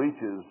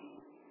reaches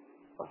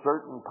a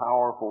certain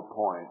powerful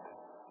point,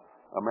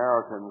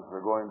 Americans are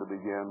going to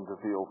begin to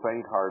feel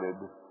faint-hearted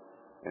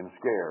and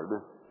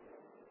scared,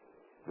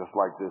 just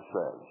like this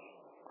says.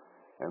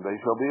 And they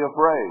shall be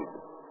afraid.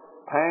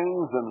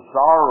 Pangs and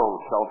sorrows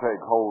shall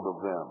take hold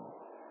of them.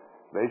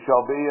 They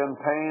shall be in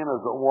pain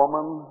as a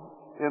woman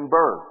in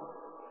birth.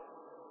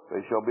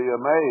 They shall be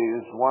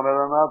amazed one at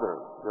another.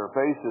 Their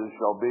faces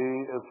shall be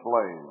as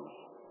flames.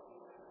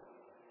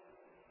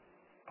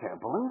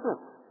 Can't believe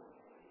it.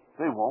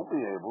 They won't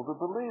be able to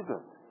believe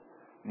it.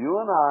 You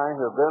and I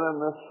have been in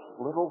this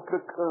little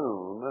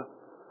cocoon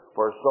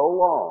for so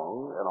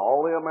long, and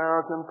all the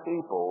American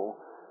people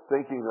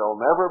thinking there'll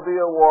never be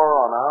a war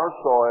on our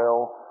soil,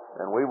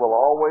 and we will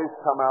always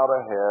come out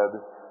ahead,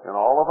 and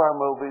all of our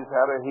movies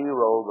had a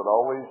hero that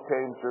always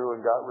came through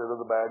and got rid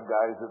of the bad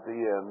guys at the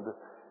end,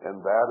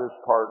 and that is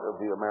part of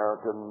the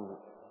American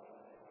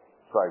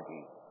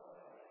psyche.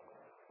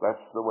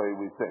 That's the way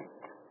we think.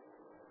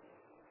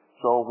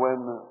 So when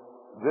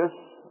this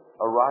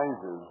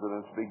arises,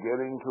 and it's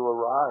beginning to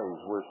arise,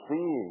 we're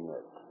seeing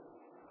it.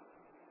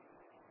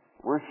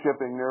 We're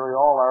shipping nearly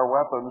all our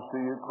weapons to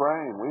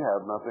Ukraine. We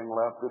have nothing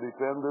left to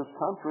defend this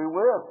country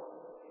with.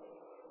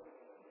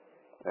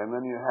 And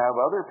then you have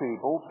other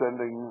people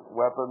sending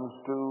weapons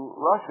to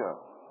Russia.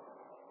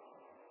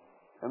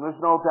 And there's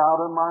no doubt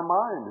in my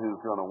mind who's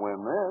going to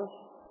win this.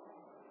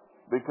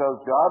 Because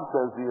God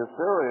says the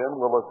Assyrian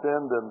will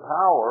ascend in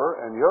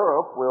power and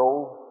Europe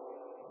will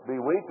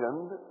be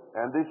weakened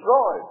and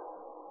destroyed.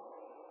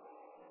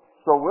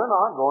 So we're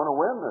not going to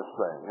win this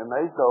thing. And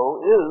NATO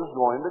is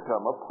going to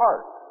come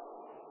apart.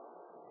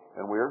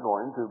 And we are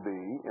going to be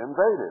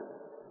invaded.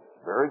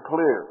 Very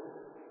clear.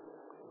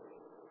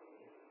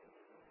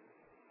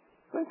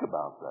 Think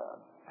about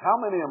that. How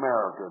many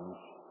Americans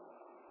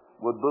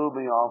would boo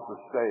me off the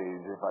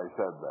stage if I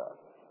said that?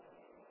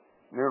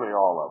 Nearly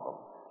all of them.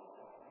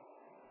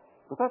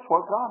 But that's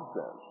what God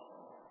says.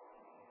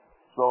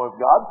 So if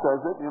God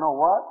says it, you know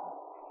what?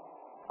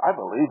 I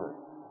believe it.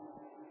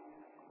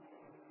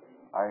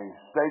 I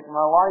stake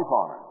my life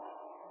on it.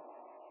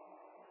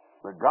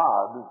 That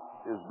God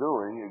is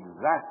doing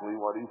exactly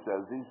what He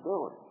says He's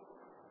doing.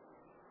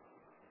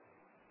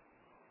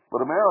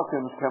 But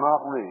Americans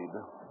cannot read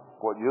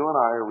what you and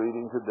I are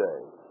reading today.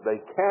 They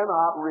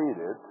cannot read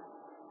it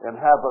and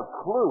have a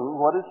clue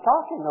what it's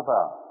talking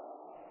about.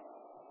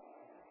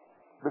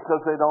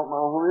 Because they don't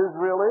know who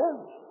Israel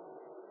is.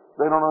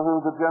 They don't know who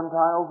the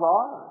Gentiles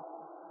are.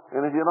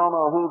 And if you don't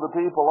know who the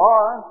people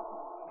are,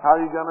 how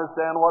are you going to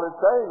understand what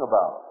it's saying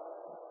about it?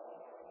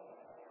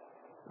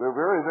 There are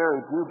very,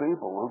 very few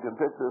people who can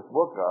pick this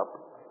book up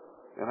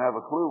and have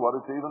a clue what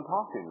it's even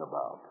talking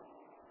about.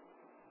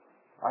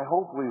 I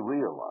hope we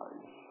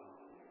realize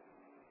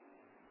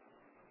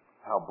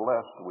how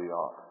blessed we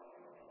are.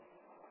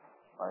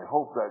 I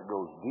hope that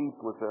goes deep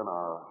within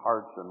our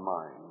hearts and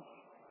minds.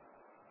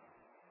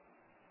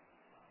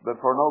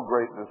 That for no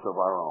greatness of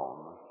our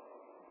own,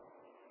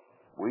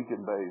 we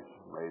can base,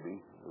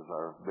 maybe, is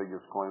our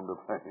biggest claim to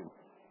fame.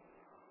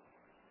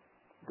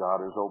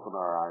 God has opened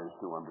our eyes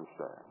to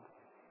understand.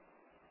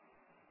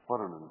 What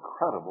an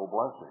incredible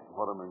blessing.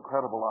 What an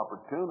incredible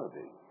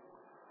opportunity.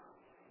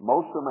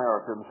 Most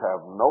Americans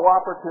have no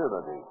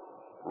opportunity,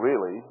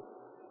 really,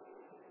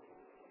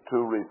 to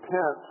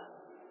repent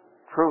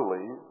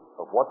truly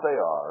of what they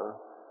are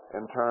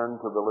and turn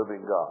to the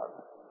living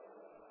God.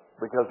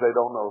 Because they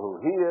don't know who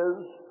He is,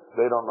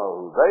 they don't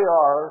know who they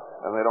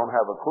are, and they don't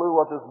have a clue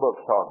what this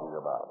book's talking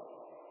about.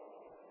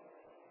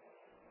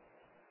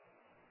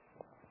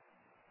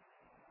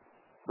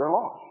 They're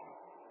lost.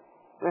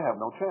 They have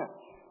no chance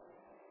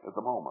at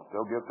the moment.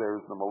 They'll get there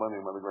as the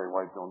millennium of the great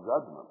white throne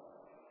judgment.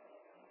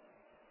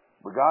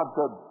 But God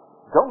said,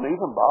 don't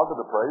even bother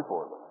to pray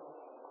for them.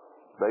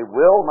 They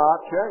will not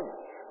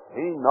change.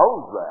 He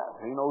knows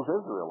that. He knows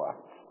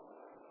Israelites.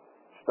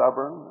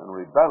 Stubborn and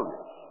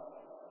rebellious.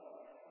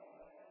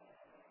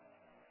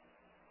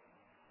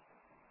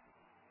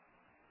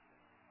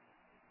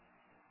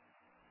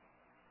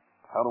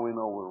 How do we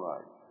know we're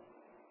right?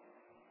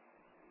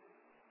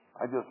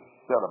 I just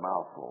said a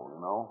mouthful, you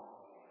know.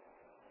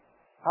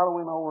 How do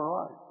we know we're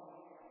right?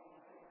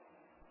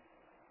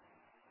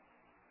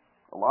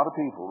 A lot of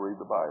people read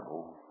the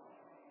Bible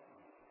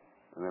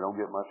and they don't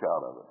get much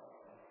out of it.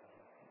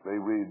 They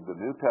read the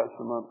New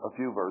Testament, a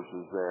few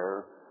verses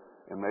there,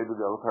 and maybe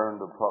they'll turn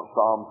to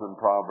Psalms and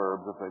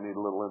Proverbs if they need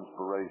a little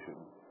inspiration.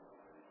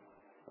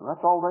 And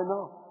that's all they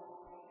know.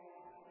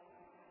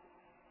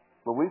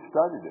 But we've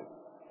studied it.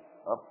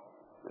 Up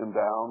and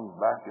down,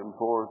 back and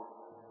forth,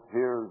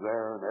 here,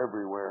 there, and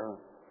everywhere.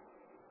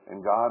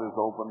 And God has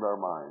opened our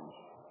minds.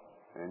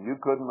 And you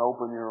couldn't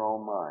open your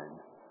own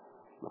mind.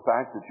 The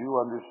fact that you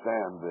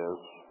understand this,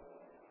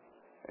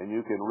 and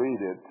you can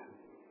read it,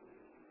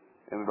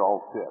 and it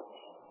all fits.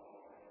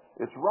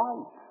 It's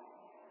right.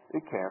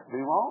 It can't be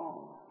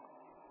wrong.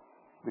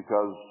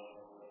 Because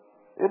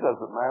it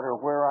doesn't matter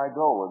where I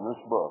go in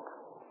this book,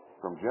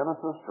 from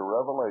Genesis to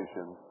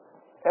Revelation,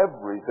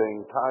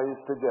 everything ties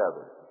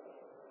together.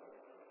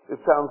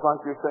 It sounds like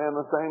you're saying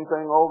the same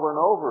thing over and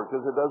over,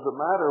 because it doesn't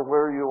matter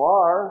where you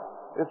are,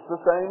 it's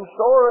the same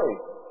story.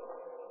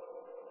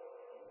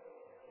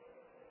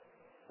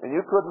 And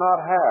you could not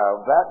have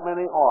that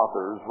many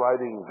authors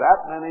writing that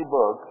many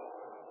books,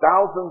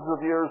 thousands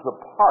of years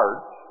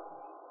apart,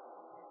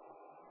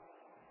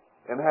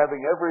 and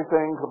having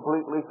everything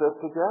completely fit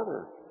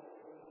together.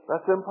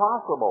 That's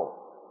impossible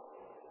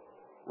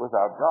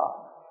without God.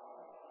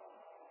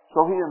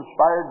 So He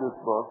inspired this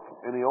book,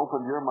 and He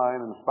opened your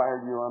mind and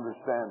inspired you to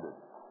understand it.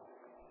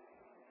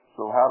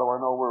 So how do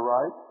I know we're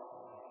right?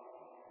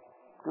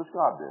 Because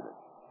God did it.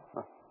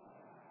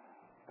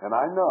 And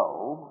I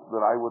know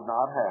that I would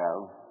not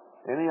have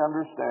any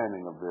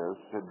understanding of this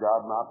had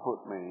God not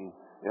put me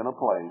in a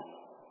place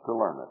to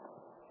learn it.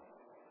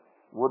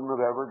 Wouldn't have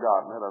ever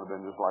gotten it. I'd have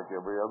been just like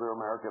every other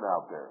American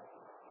out there.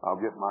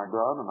 I'll get my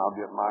gun and I'll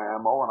get my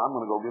ammo and I'm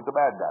going to go get the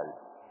bad guys.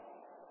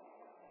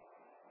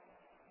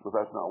 But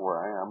that's not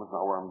where I am. It's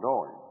not where I'm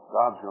going.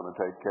 God's going to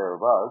take care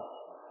of us,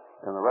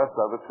 and the rest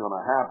of it's going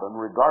to happen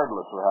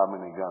regardless of how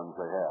many guns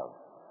they have.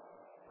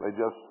 They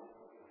just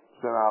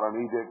sent out an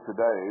edict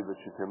today that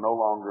you can no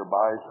longer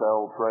buy,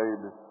 sell,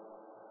 trade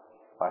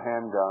a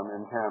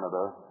handgun in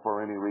Canada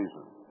for any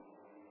reason.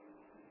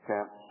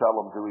 Can't sell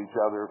them to each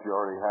other if you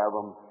already have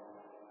them.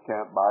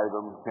 Can't buy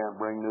them. Can't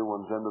bring new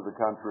ones into the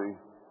country.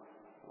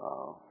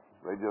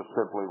 They just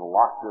simply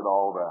locked it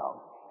all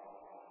down.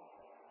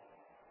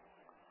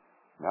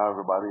 Now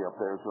everybody up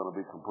there is going to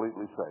be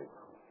completely safe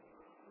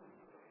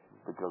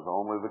because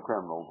only the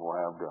criminals will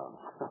have guns.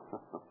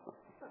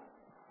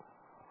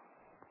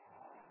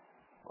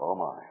 Oh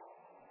my.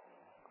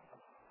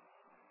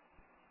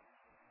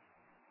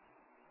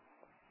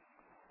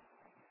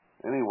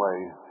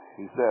 Anyway,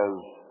 he says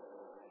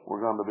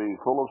we're going to be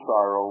full of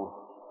sorrow,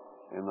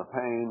 and the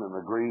pain and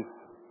the grief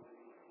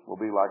will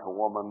be like a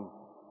woman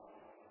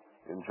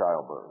in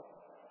childbirth.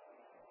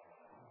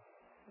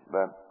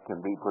 That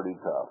can be pretty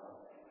tough.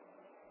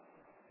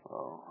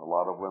 A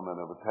lot of women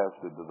have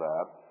attested to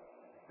that,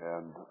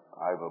 and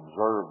I've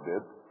observed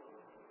it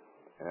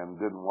and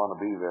didn't want to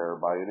be there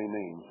by any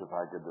means if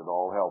I could at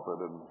all help it,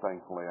 and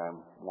thankfully I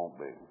won't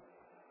be.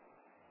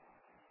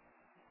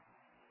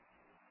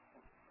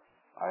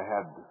 I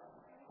had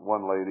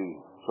one lady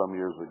some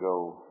years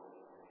ago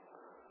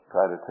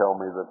try to tell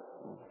me that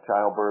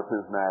childbirth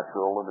is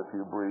natural, and if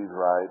you breathe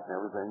right and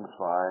everything's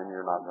fine,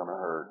 you're not going to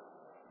hurt.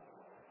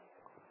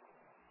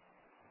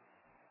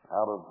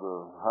 Out of the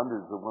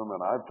hundreds of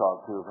women I've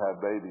talked to who've had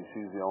babies,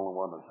 she's the only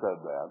one that said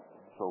that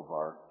so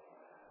far.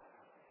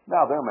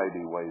 Now, there may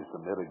be ways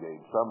to mitigate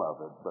some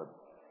of it, but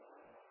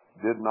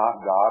did not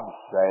God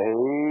say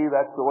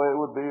that's the way it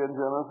would be in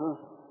Genesis?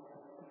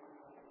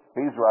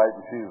 He's right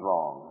and she's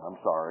wrong. I'm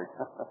sorry.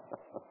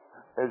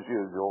 As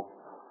usual.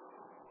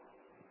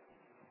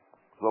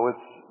 So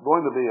it's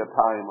going to be a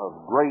time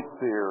of great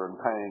fear and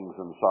pangs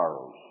and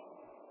sorrows.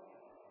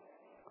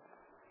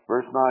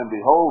 Verse 9,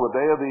 behold, the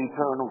day of the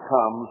Eternal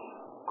comes,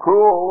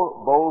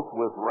 cruel both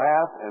with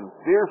wrath and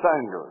fierce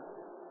anger,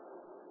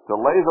 to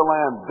lay the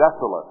land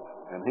desolate,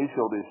 and he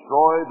shall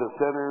destroy the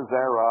sinners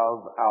thereof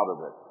out of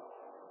it.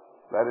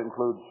 That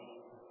includes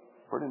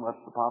pretty much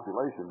the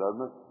population,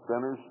 doesn't it?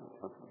 Sinners?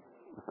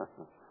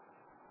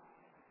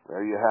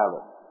 There you have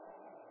it.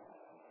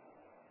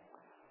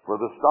 For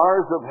the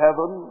stars of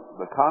heaven,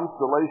 the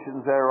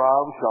constellations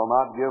thereof, shall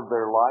not give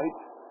their light.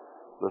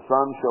 The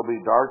sun shall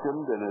be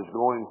darkened in his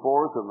going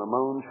forth, and the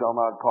moon shall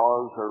not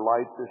cause her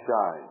light to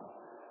shine.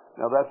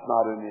 Now, that's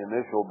not in the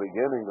initial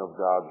beginning of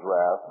God's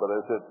wrath, but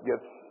as it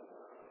gets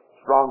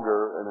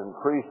stronger and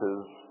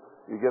increases,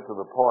 you get to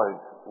the point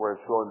where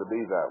it's going to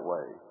be that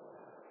way.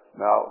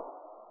 Now,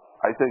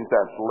 I think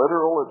that's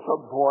literal at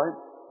some point,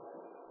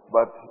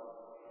 but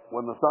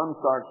when the sun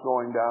starts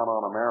going down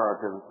on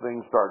America and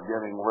things start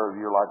getting where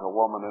you're like a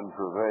woman in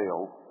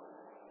travail,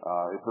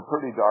 it's a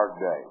pretty dark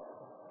day.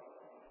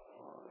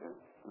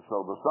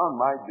 So the sun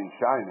might be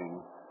shining,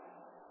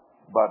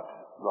 but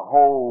the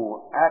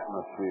whole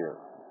atmosphere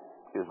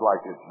is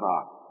like it's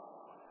not.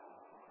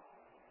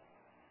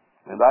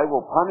 And I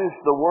will punish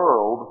the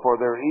world for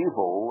their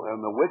evil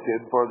and the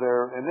wicked for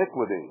their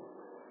iniquity.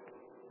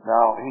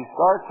 Now, he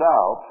starts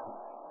out,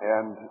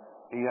 and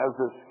he has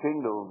this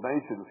kingdom of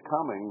nations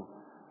coming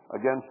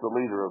against the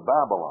leader of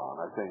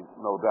Babylon, I think,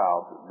 no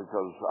doubt,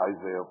 because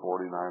Isaiah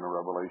 49 and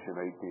Revelation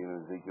 18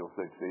 and Ezekiel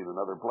 16 and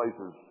other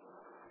places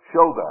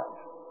show that.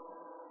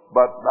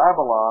 But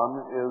Babylon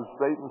is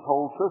Satan's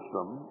whole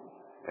system,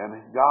 and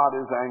God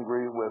is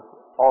angry with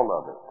all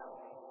of it,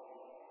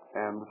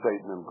 and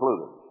Satan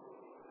included.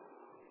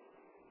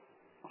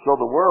 So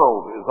the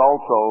world is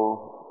also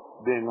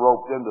being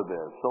roped into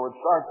this. So it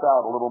starts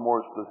out a little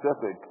more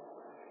specific,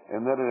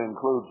 and then it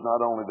includes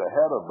not only the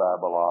head of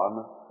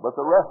Babylon, but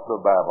the rest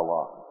of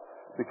Babylon.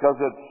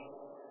 Because it's,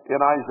 in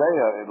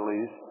Isaiah at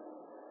least,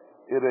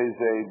 it is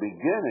a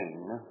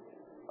beginning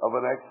of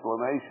an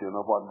explanation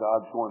of what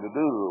God's going to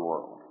do to the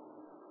world.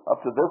 Up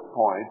to this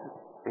point,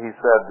 he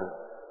said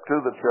to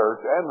the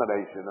church and the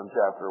nation in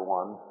chapter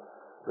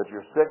 1 that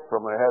you're sick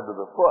from the head to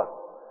the foot.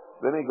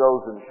 Then he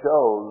goes and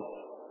shows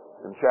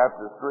in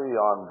chapter 3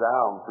 on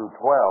down through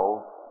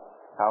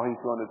 12 how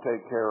he's going to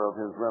take care of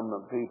his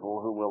remnant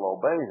people who will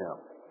obey him.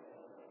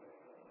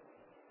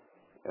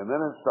 And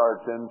then it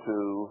starts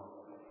into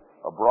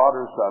a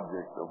broader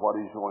subject of what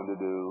he's going to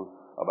do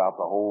about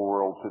the whole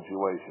world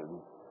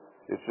situation.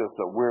 It's just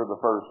that we're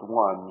the first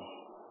ones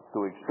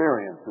to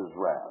experience his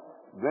wrath.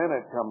 Then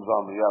it comes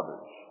on the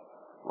others.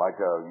 Like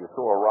you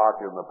throw a rock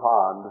in the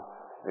pond,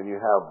 and you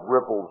have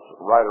ripples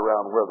right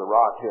around where the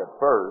rock hit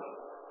first,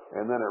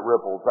 and then it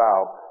ripples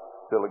out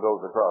till it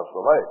goes across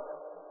the lake.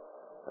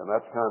 And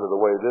that's kind of the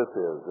way this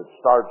is. It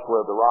starts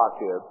where the rock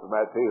hits, and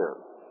that's here,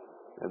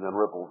 and then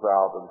ripples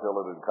out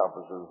until it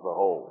encompasses the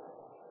whole.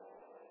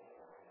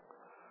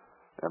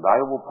 And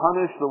I will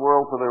punish the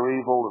world for their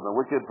evil and the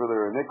wicked for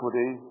their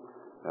iniquity,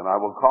 and I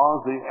will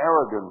cause the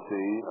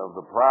arrogancy of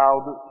the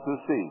proud to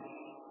cease,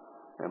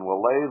 and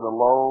will lay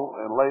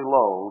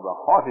low the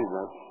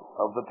haughtiness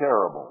of the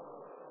terrible.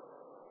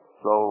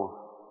 So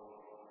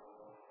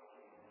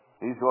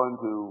he's going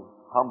to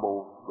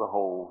humble the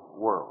whole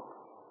world.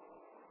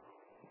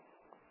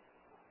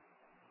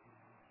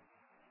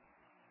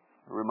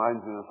 It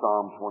reminds me of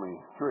Psalm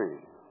 23.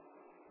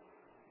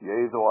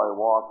 Yea, though I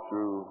walk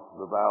through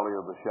the valley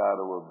of the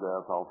shadow of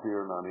death, I'll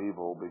fear none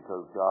evil,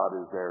 because God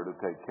is there to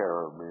take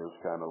care of me,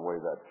 is kind of the way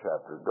that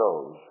chapter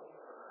goes.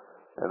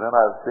 And then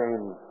I've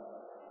seen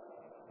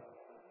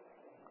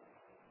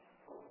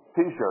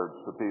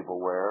T-shirts that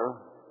people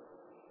wear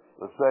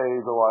that say,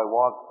 though I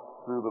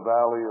walk through the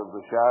valley of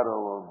the shadow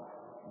of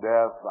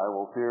death, I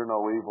will fear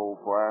no evil,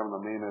 for I am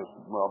the meanest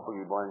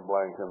mumpy blank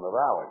blank in the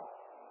valley.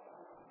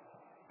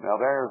 Now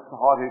there's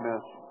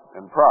haughtiness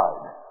and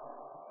pride.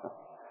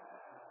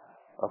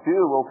 A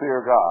few will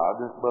fear God,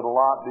 but a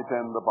lot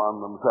depend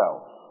upon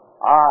themselves.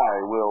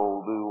 I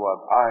will do what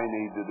I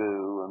need to do,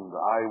 and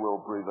I will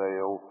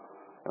prevail,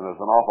 and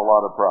there's an awful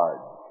lot of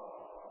pride.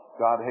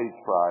 God hates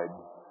pride,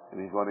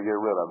 and he's going to get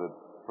rid of it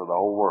for the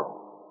whole world.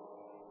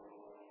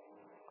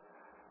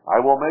 I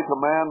will make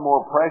a man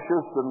more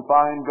precious than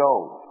fine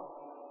gold.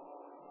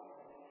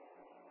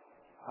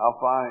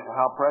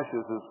 How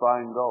precious is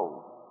fine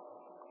gold?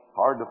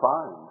 Hard to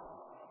find.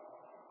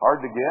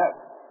 Hard to get.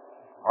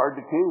 Hard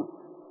to keep.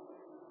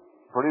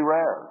 Pretty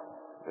rare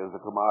as a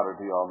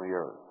commodity on the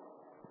earth.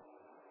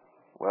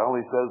 Well,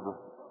 he says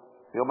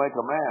he'll make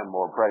a man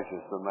more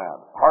precious than that.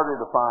 Harder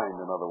to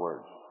find, in other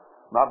words.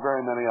 Not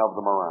very many of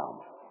them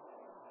around.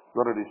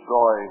 Going to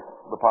destroy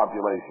the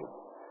population.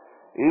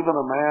 Even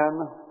a man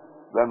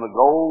than the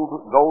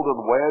golden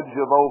wedge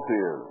of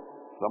Ophir.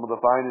 Some of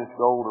the finest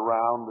gold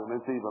around, and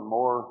it's even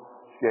more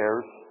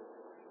scarce.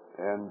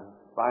 And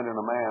finding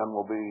a man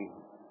will be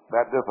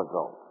that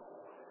difficult.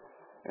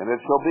 And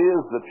it shall be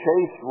as the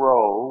chased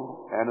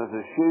roe, and as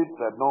a sheep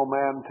that no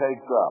man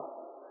takes up.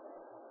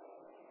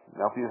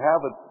 Now, if you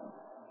have a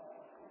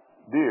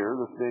deer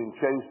that's being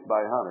chased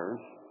by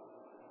hunters,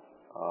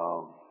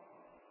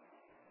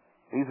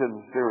 he's in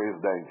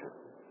serious danger.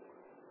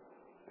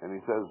 And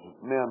he says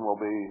men will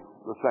be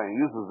the same. He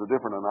uses a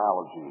different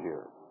analogy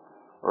here.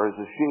 Or as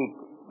a sheep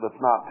that's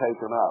not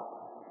taken up.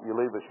 You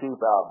leave a sheep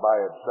out by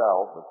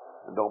itself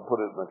and don't put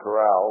it in a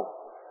corral.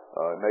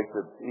 It makes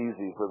it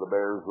easy for the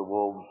bears, the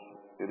wolves,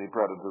 any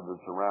predator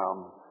that's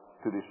around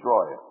to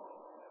destroy it.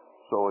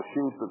 So a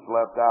sheep that's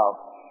left out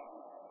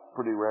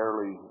pretty rare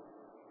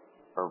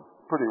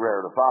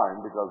to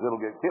find because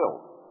it'll get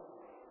killed.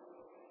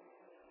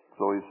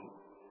 So he's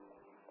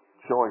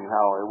showing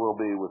how it will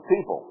be with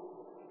people.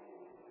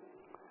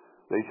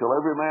 They shall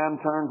every man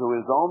turn to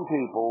his own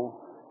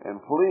people and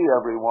flee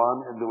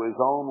everyone into his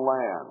own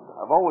land.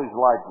 I've always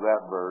liked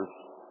that verse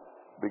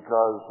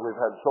because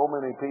we've had so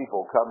many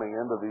people coming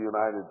into the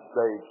United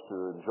States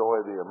to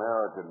enjoy the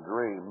American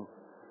dream,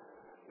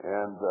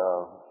 and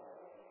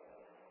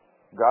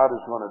God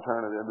is going to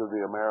turn it into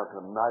the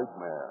American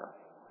nightmare.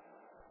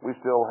 We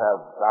still have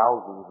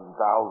thousands and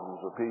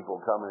thousands of people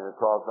coming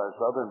across our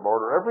southern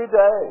border every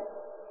day.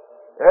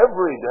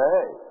 Every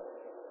day.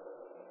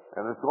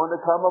 And it's going to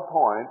come a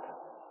point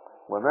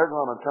when they're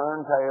going to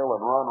turn tail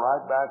and run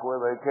right back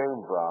where they came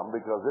from,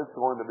 because it's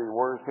going to be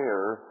worse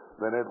here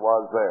than it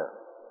was there.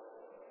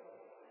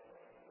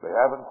 They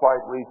haven't quite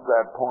reached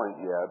that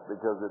point yet,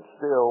 because it's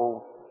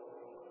still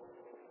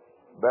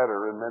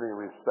better in many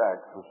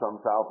respects for some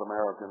South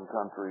American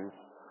countries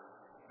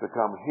to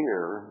come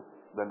here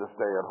than to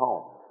stay at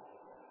home.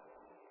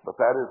 But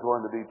that is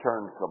going to be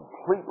turned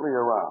completely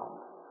around,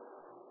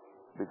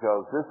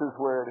 because this is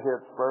where it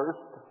hits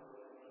first,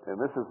 and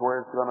this is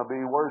where it's going to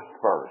be worst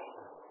first.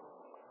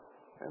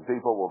 And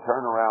people will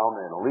turn around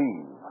and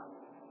leave.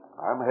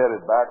 I'm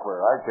headed back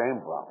where I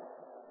came from.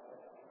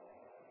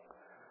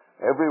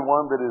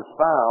 Everyone that is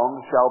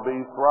found shall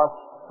be thrust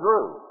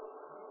through.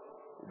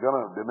 You're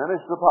going to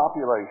diminish the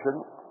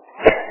population.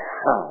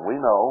 We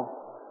know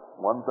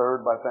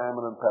 1/3 by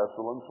famine and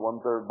pestilence,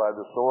 1/3 by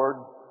the sword,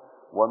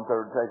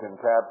 1/3 taken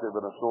captive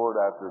and a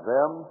sword after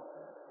them,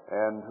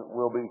 and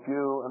will be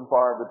few and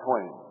far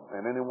between.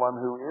 And anyone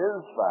who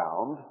is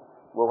found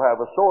will have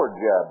a sword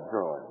jabbed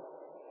through him.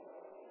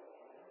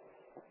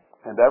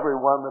 And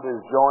everyone that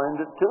is joined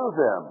to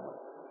them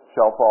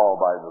shall fall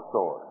by the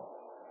sword.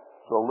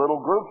 So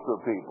little groups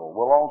of people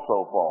will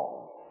also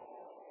fall.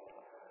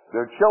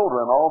 Their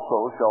children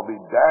also shall be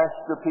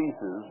dashed to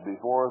pieces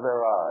before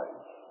their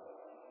eyes.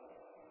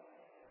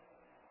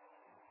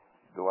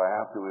 Do I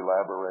have to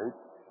elaborate?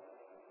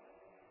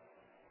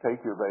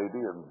 Take your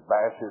baby and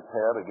bash its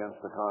head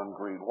against the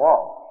concrete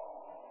wall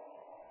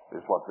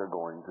is what they're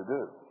going to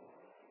do.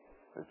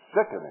 It's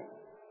sickening,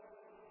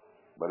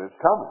 but it's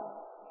coming.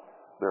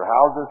 Their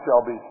houses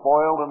shall be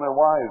spoiled and their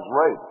wives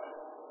raped.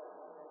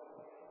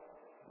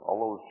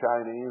 All those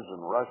Chinese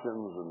and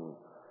Russians and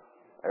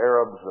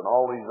Arabs and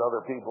all these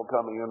other people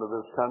coming into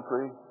this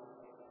country.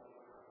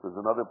 There's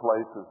another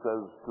place that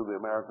says to the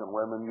American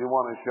women, you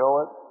want to show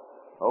it?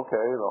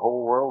 Okay, the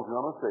whole world's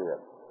going to see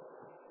it.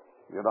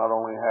 You not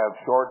only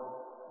have short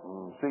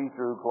and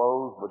see-through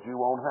clothes, but you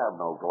won't have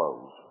no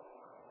clothes,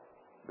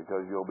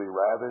 because you'll be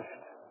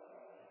ravished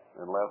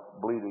and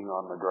left bleeding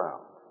on the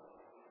ground.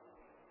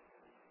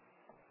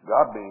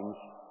 God means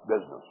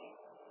business.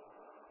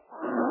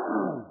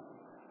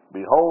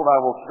 Behold, I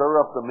will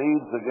stir up the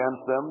Medes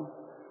against them,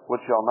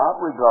 which shall not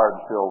regard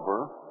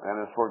silver,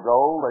 and as for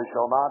gold, they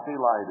shall not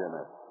delight in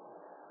it.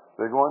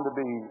 They're going to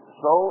be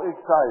so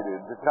excited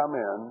to come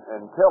in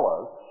and kill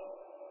us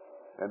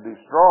and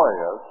destroy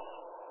us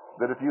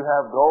that if you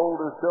have gold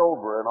or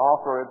silver and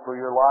offer it for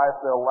your life,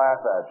 they'll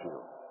laugh at you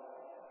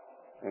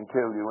and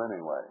kill you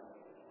anyway.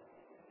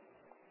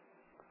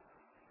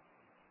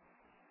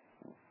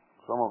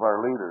 Some of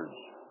our leaders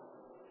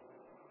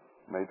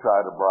may try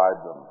to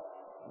bribe them.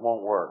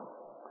 Won't work.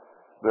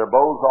 Their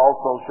bows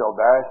also shall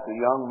dash the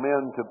young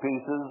men to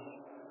pieces,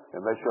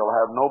 and they shall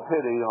have no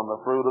pity on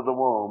the fruit of the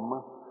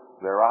womb.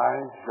 Their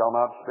eyes shall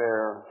not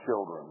spare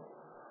children.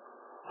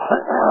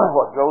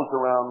 What goes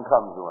around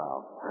comes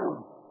around.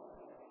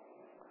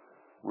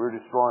 We're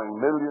destroying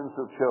millions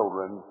of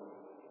children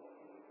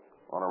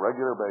on a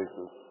regular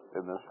basis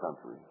in this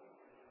country.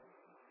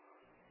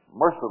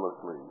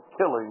 Mercilessly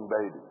killing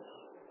babies.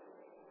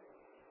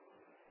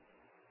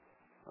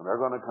 And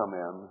they're going to come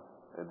in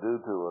and do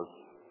to us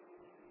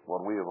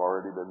what we have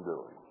already been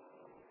doing.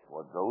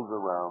 What goes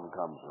around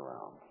comes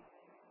around.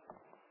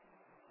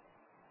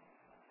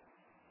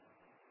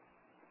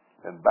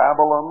 In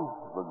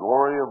Babylon, the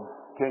glory of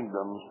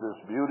kingdoms, this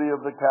beauty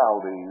of the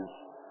Chaldees,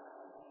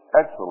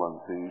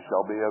 excellency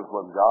shall be as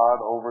when God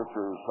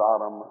overthrew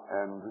Sodom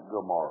and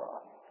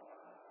Gomorrah.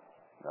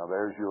 Now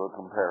there's you a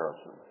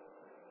comparison.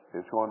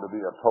 It's going to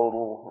be a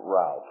total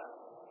rout,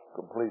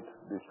 complete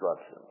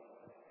destruction.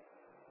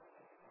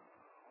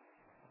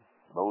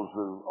 Those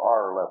who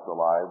are left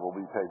alive will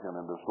be taken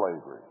into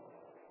slavery.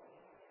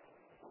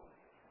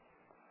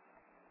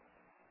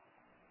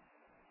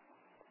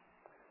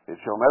 It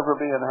shall never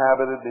be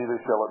inhabited,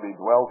 neither shall it be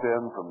dwelt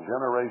in from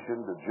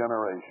generation to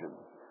generation.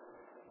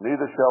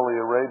 Neither shall the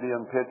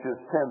Arabian pitch his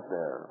tent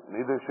there,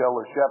 neither shall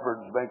the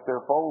shepherds make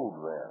their fold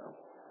there.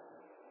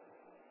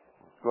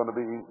 It's going to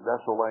be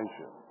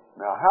desolation.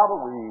 Now, how do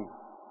we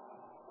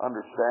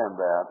understand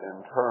that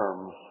in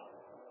terms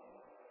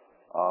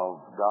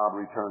of God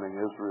returning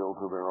Israel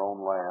to their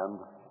own land,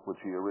 which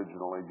he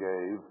originally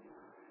gave,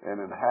 and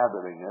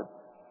inhabiting it?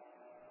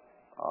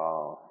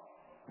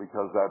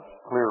 Because that's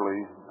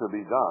clearly to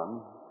be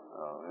done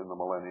in the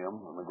millennium,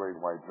 in the great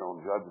white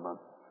throne judgment,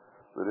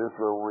 that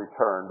Israel will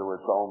return to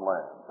its own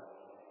land.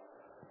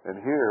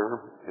 And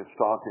here it's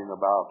talking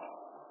about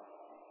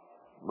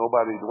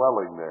nobody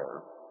dwelling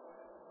there.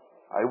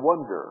 I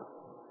wonder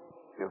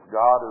if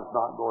God is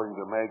not going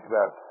to make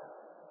that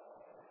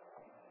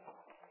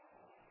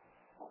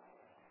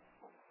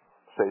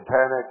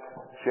satanic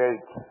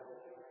shaped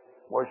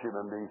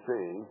Washington, D.C.,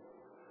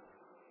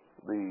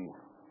 the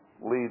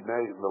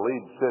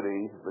lead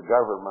city, the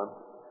government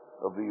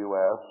of the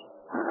U.S.,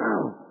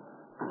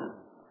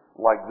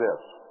 like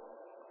this.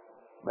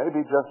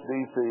 Maybe just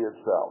D.C.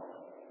 itself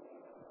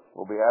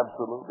will be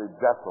absolutely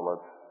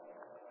desolate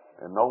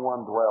and no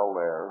one dwell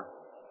there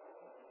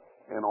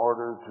in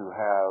order to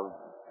have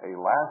a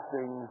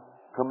lasting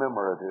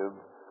commemorative,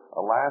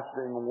 a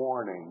lasting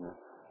warning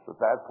that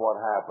that's what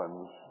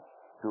happens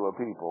to a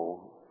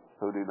people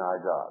who deny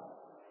God.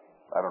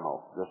 I don't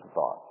know, just a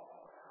thought.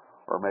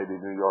 Or maybe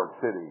New York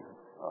City,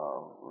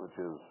 which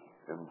is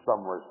in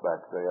some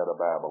respects ahead of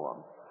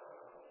Babylon.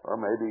 Or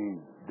maybe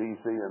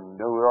D.C. and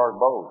New York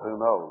both, who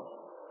knows?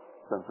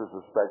 Since this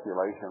is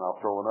speculation, I'll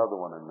throw another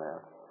one in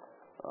there.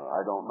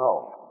 I don't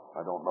know.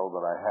 I don't know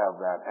that I have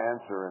that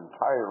answer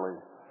entirely.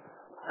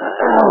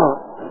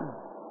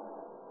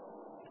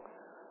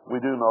 We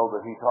do know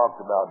that he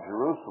talked about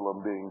Jerusalem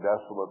being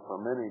desolate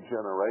for many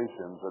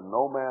generations and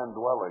no man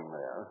dwelling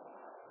there.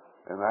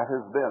 And that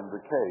has been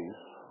the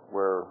case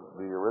where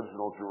the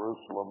original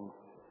Jerusalem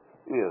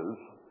is.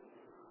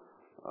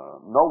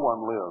 No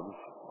one lives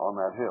on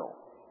that hill.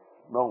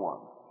 No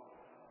one.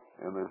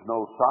 And there's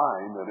no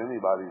sign that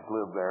anybody's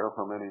lived there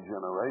for many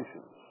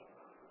generations.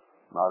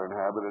 Not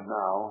inhabited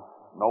now,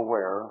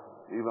 nowhere,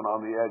 even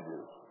on the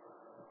edges.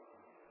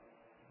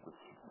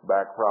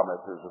 Back from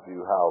it, there's a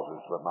few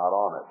houses, but not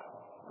on it,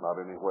 not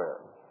anywhere.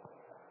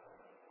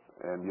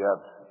 And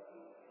yet,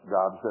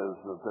 God says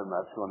that then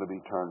that's going to be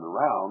turned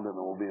around and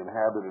it will be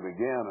inhabited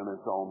again in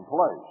its own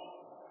place.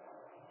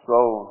 So,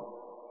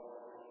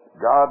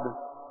 God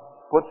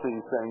puts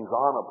these things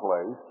on a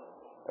place,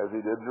 as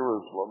he did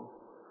Jerusalem,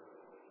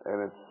 and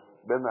it's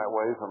been that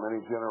way for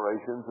many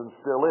generations and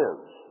still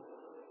is,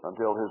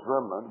 until his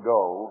remnant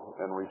go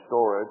and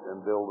restore it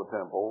and build a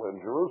temple in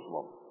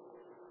Jerusalem.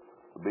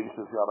 The beast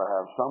has got to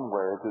have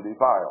somewhere to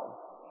defile.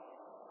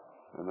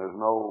 And there's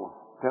no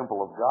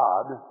temple of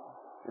God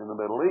in the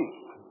Middle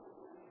East.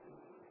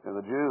 And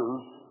the Jews,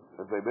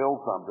 if they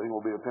build something,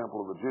 will be a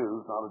temple of the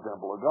Jews, not a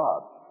temple of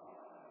God.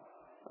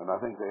 And I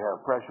think they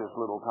have precious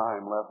little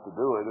time left to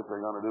do it if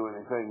they're going to do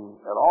anything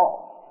at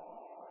all.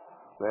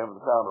 They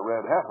haven't found a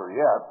red heifer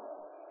yet.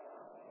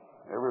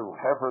 Every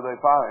heifer they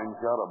find's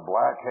got a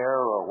black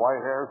hair or a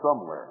white hair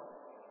somewhere.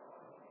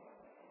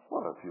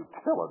 What a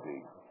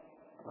futility.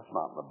 That's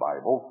not in the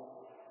Bible.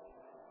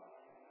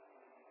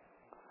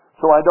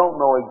 So I don't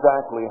know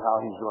exactly how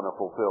he's going to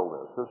fulfill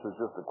this. This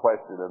is just a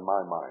question in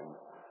my mind.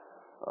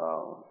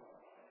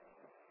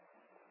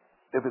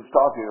 If it's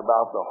talking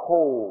about the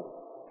whole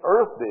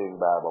earth being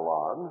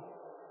Babylon,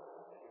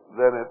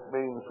 then it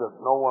means that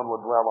no one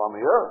would dwell on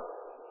the earth.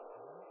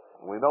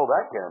 We know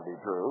that can't be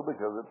true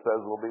because it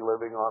says we'll be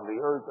living on the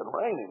earth and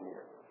reigning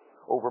here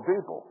over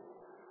people.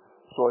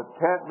 So it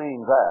can't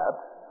mean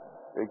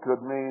that. It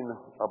could mean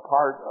a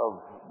part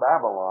of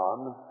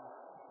Babylon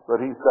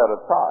that he set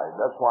aside.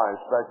 That's why I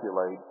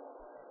speculate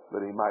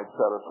that he might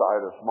set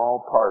aside a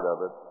small part of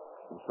it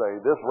and say,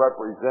 this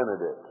represented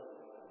it,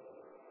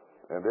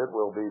 and it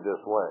will be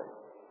this way.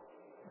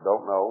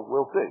 Don't know.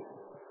 We'll see.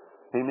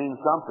 He means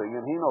something,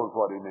 and he knows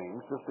what he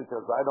means. Just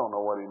because I don't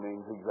know what he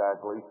means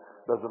exactly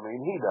doesn't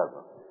mean he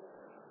doesn't.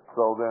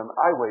 So then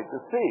I wait to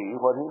see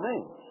what he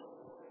means.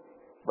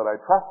 But I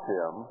trust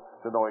him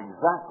to know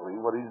exactly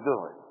what he's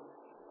doing.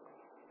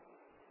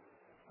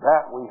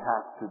 That we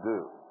have to do.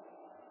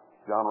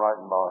 John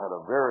Reitenbaugh had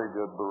a very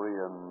good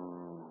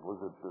Berean, was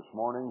it this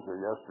morning's or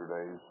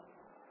yesterday's,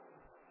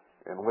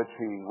 in which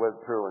he went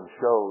through and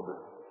showed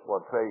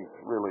what faith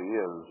really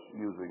is,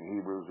 using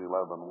Hebrews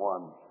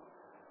 11:1.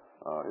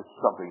 It's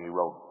something he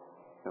wrote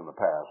in the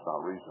past,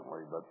 not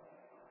recently, but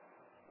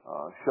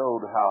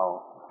showed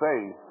how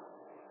faith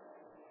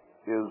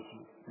is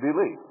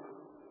belief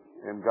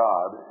in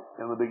God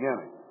in the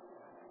beginning.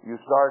 You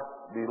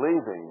start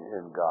believing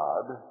in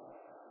God,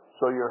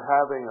 so you're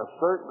having a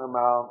certain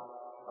amount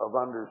of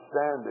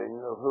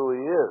understanding of who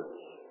he is.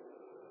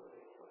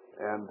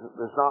 And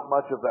there's not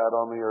much of that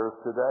on the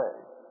earth today,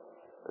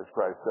 as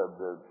Christ said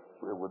that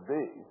it would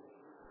be.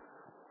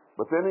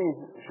 But then he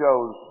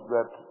shows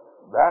that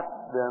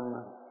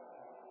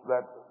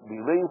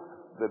belief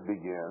that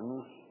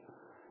begins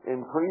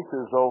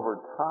increases over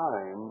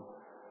time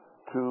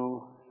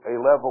to a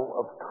level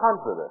of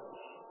confidence.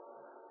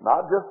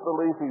 Not just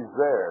belief he's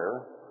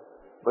there,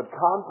 but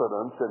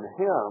confidence in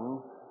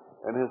him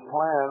and his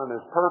plan and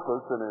his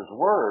purpose and his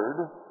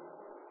word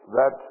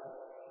that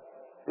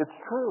it's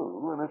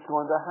true and it's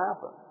going to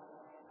happen.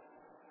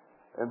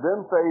 And then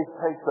faith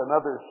takes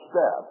another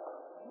step,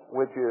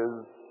 which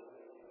is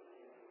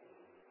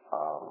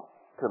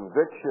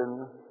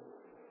conviction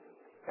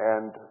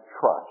and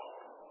trust,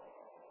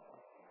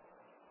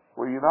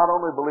 where you not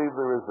only believe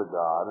there is a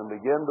God and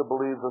begin to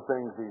believe the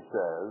things he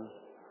says,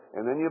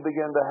 and then you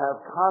begin to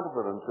have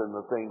confidence in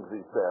the things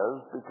he says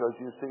because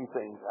you see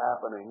things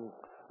happening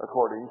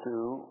according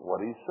to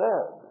what he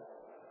said.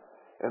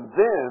 And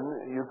then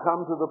you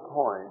come to the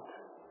point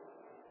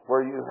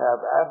where you have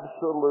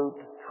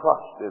absolute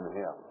trust in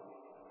him,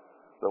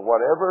 that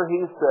whatever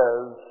he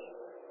says,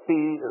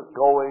 he is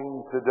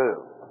going to do.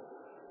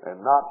 And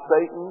not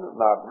Satan,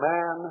 not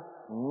man,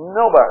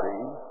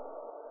 nobody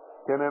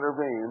can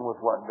intervene with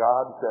what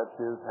God sets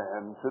his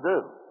hand to do.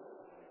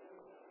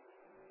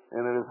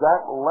 And it is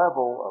that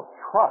level of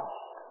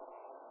trust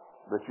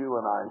that you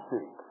and I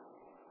seek,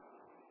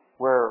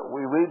 where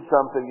we read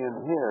something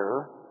in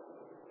here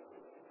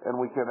and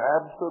we can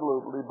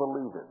absolutely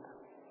believe it.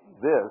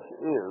 This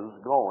is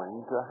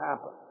going to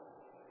happen.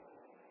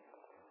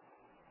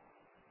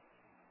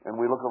 And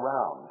we look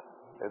around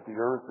at the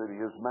earth that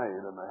he has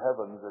made and the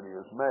heavens that he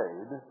has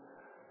made,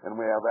 and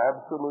we have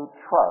absolute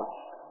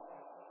trust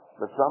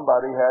that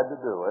somebody had to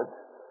do it,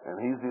 and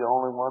he's the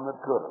only one that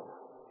could have.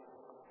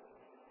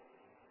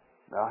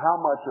 Now, how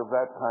much of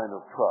that kind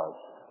of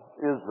trust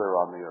is there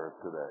on the earth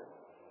today?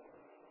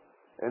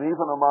 And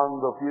even among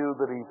the few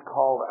that he's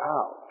called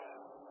out,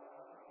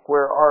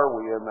 where are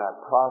we in that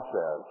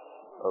process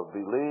of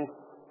belief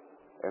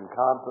and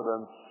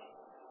confidence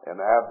and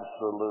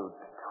absolute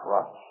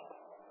trust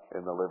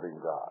in the living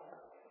God?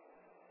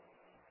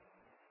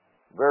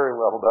 Very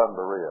well done,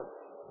 Berea.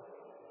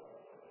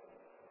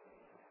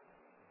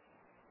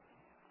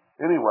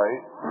 Anyway,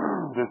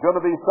 there's going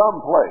to be some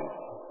place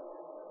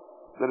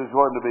that is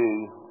going to be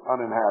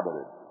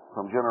uninhabited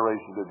from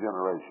generation to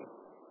generation.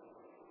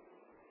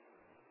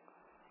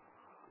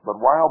 But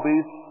wild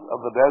beasts of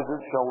the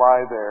desert shall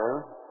lie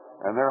there,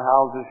 and their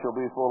houses shall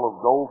be full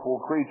of doleful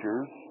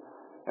creatures,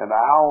 and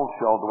owls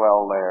shall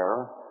dwell there,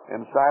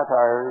 and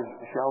satyrs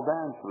shall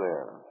dance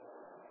there.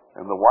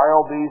 And the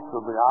wild beasts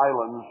of the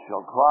islands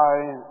shall cry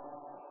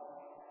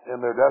in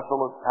their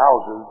desolate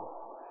houses,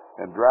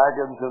 and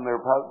dragons in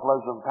their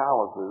pleasant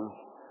palaces,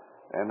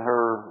 and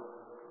her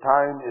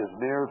time is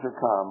near to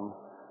come,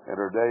 and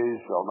her days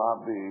shall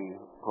not be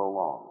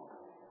prolonged.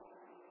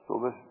 So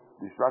this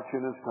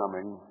destruction is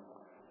coming,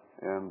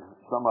 and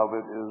some of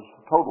it is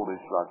total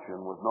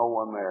destruction with no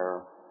one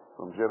there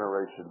from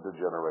generation to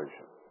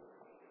generation.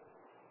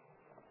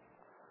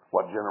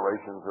 What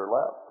generations are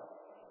left?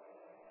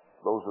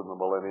 Those in the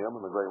millennium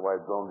and the great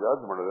white throne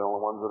judgment are the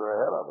only ones that are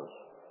ahead of us.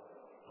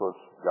 So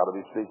it's got to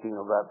be speaking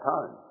of that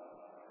time.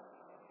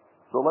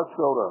 So let's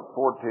go to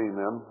 14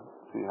 then,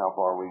 see how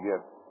far we get.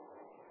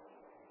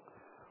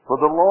 For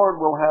the Lord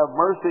will have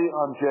mercy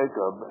on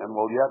Jacob and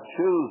will yet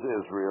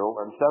choose Israel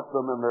and set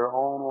them in their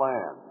own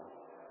land.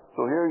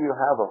 So here you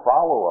have a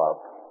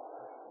follow-up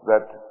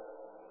that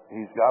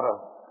he's got a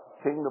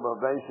kingdom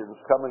of nations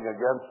coming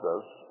against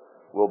us,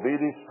 will be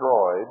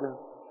destroyed.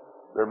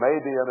 There may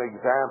be an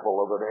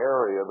example of an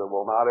area that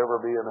will not ever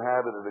be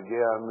inhabited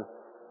again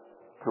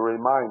to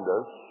remind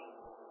us,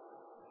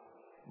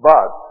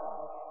 but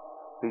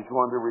he's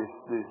going to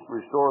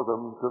restore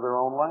them to their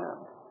own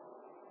land.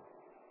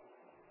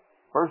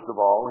 First of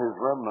all, his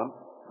remnant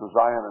to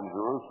Zion and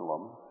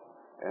Jerusalem,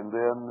 and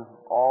then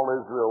all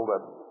Israel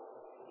that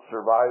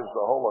survives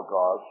the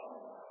Holocaust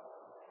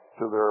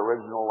to their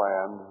original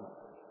land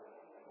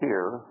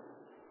here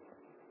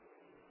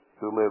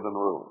to live and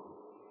rule,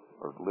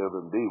 or live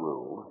and be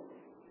ruled.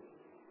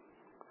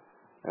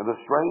 And the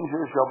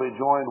stranger shall be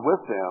joined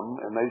with them,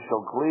 and they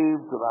shall cleave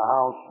to the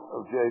house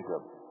of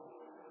Jacob.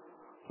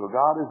 So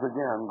God is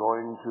again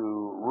going to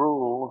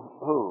rule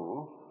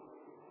who,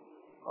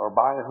 or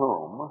by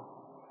whom?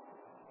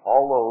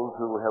 All those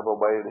who have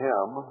obeyed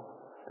him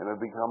and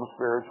have become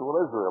spiritual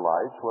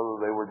Israelites, whether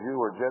they were Jew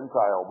or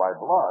Gentile by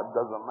blood,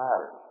 doesn't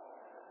matter.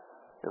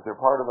 If they're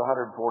part of the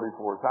 144,000,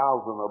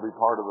 they'll be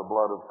part of the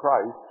blood of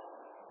Christ,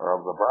 or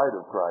of the bride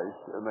of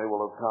Christ, and they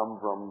will have come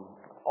from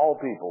all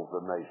peoples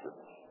and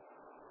nations.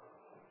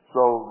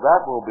 So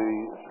that will be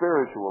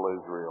spiritual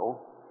Israel,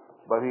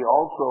 but he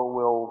also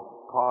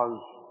will cause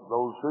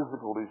those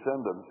physical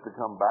descendants to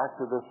come back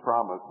to this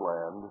promised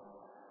land,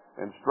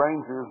 and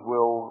strangers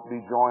will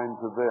be joined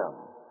to them.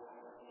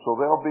 So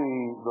they'll be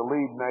the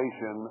lead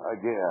nation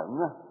again,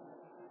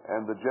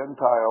 and the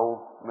Gentile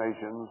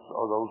nations,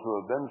 or those who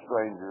have been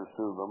strangers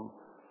to them,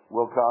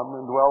 will come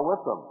and dwell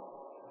with them.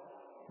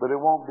 But it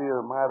won't be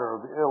a matter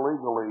of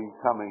illegally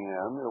coming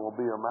in. It will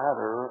be a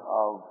matter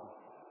of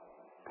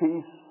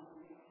peace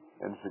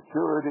and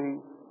security,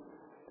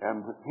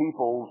 and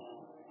peoples,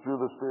 through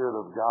the Spirit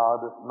of God,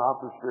 not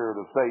the spirit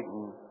of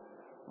Satan,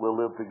 will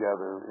live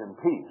together in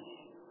peace,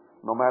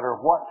 no matter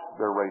what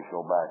their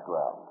racial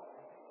background.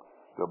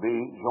 They'll be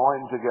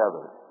joined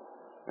together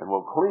and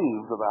will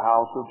cleave to the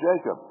house of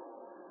Jacob.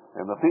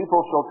 And the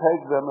people shall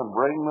take them and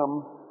bring them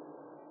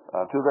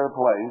to their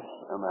place,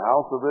 and the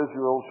house of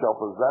Israel shall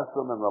possess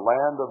them in the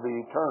land of the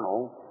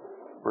eternal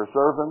for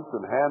servants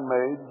and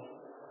handmaids,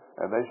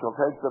 and they shall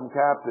take them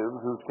captives,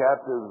 whose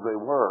captives they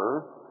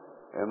were,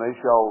 and they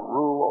shall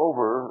rule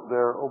over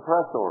their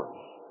oppressors.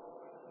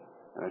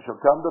 And it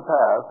shall come to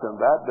pass in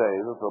that day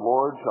that the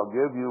Lord shall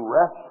give you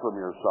rest from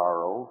your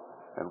sorrow,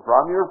 and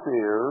from your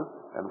fear,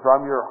 and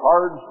from your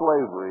hard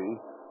slavery,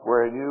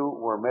 wherein you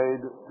were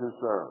made to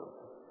serve.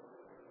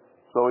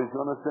 So he's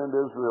going to send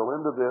Israel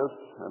into this,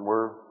 and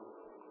we're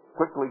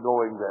quickly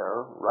going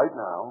there right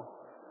now,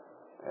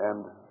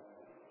 and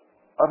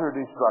utter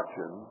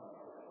destruction,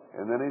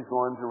 and then he's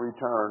going to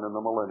return in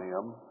the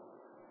millennium,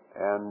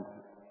 and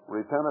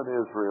repentant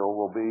Israel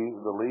will be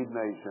the lead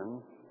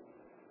nation,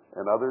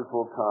 and others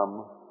will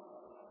come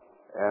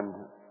and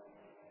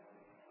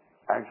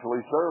actually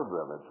serve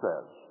them, it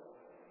says.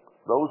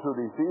 Those who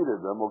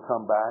defeated them will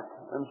come back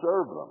and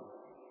serve them.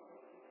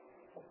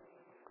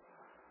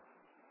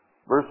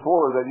 Verse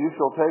 4, that you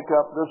shall take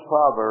up this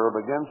proverb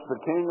against the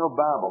king of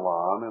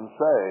Babylon and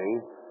say,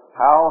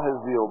 how has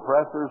the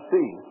oppressor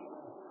ceased?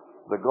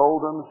 The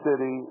golden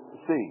city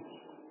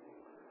ceased.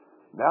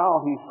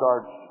 Now he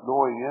starts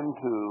going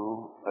into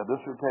a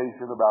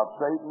dissertation about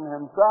Satan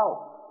himself,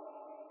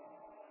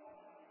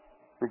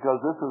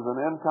 because this is an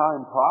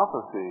end-time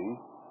prophecy,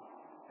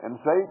 and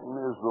Satan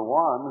is the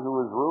one who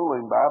is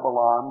ruling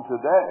Babylon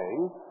today,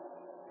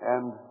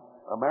 and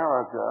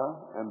America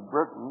and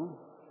Britain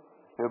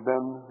have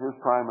been his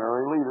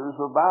primary leaders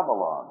of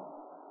Babylon.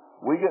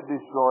 We get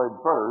destroyed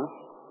first,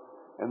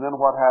 and then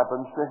what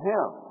happens to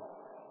him?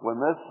 When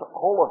this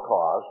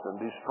Holocaust and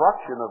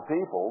destruction of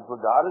peoples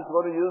that God is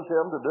going to use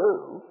him to do,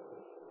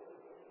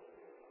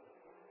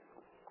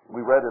 we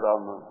read it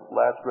on the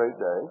last great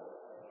day,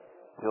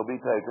 he'll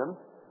be taken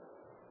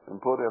and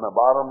put in a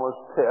bottomless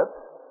pit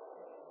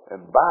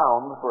and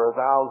bound for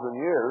 1,000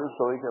 years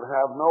so he can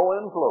have no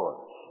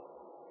influence.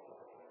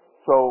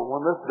 So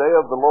when this day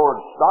of the Lord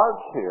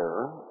starts here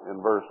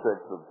in verse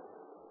 6 of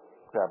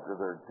chapter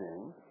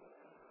 13,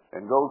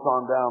 and goes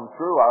on down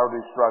through our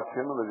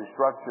destruction and the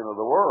destruction of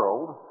the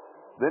world,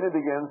 then he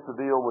begins to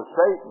deal with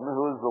Satan,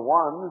 who is the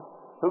one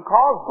who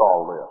caused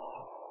all this.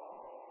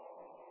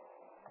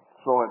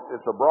 So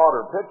it's a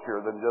broader picture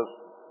than just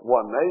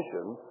one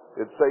nation.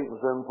 It's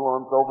Satan's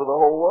influence over the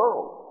whole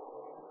world.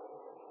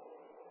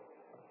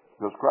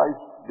 Because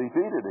Christ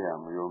defeated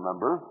him, you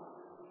remember,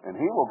 and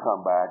he will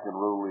come back and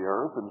rule the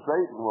earth, and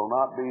Satan will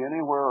not be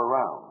anywhere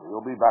around.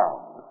 He'll be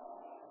bound.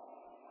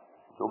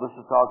 So this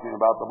is talking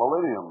about the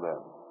millennium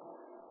then.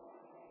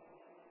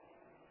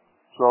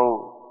 So,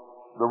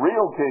 the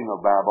real king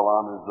of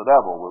Babylon is the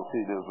devil. We'll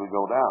see it as we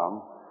go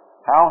down.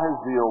 How has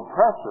the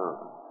oppressor,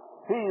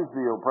 he's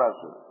the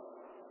oppressor.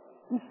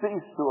 He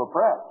ceased to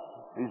oppress.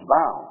 He's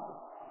bound.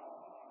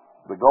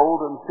 The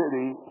golden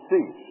city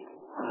ceased.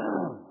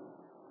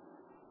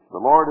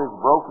 The Lord has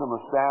broken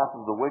the staff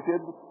of the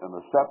wicked and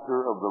the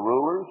scepter of the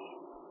rulers.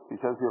 He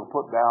says he'll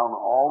put down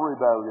all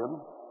rebellion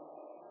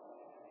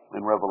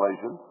in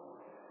Revelation.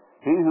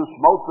 He who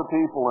smote the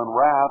people in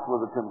wrath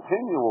with a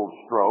continual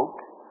stroke,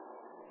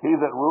 he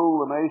that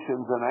ruled the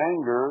nations in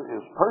anger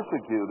is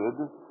persecuted,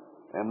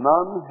 and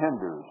none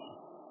hinders.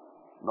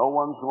 No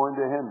one's going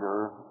to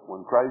hinder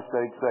when Christ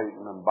takes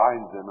Satan and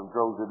binds him and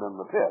throws him in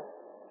the pit.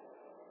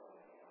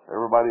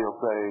 Everybody will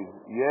say,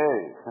 yay,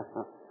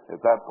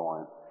 at that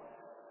point.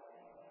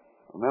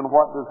 And then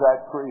what does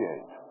that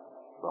create?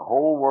 The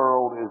whole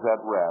world is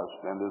at rest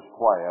and is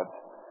quiet.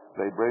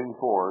 They bring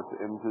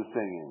forth into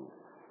singing.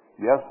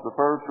 Yes, the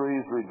fir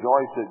trees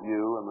rejoice at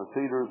you, and the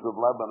cedars of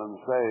Lebanon,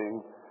 saying,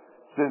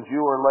 since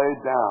you are laid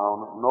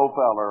down, no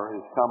feller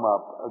is come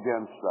up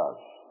against us.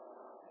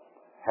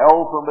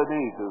 Hell from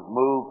beneath is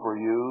moved for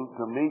you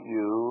to meet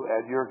you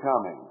at your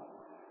coming.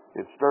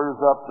 It stirs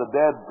up the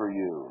dead for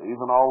you,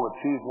 even all the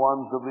chief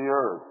ones of the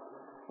earth.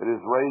 It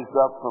has raised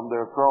up from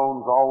their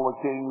thrones all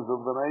the kings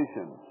of the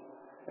nations.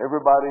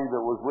 Everybody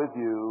that was with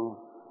you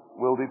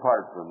will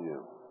depart from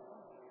you.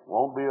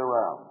 Won't be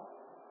around.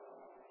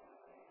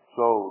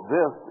 So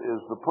this is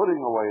the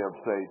putting away of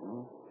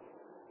Satan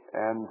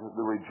and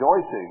the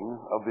rejoicing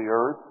of the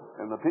earth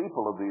and the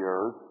people of the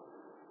earth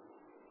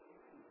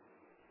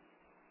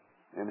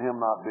in him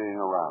not being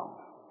around.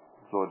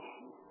 So it's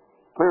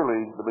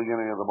clearly the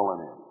beginning of the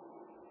millennium.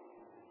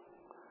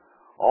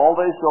 All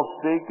they shall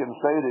speak and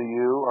say to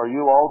you, are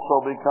you also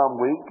become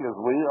weak as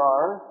we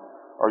are?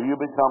 Are you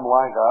become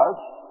like us?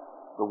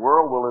 The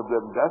world will have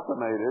been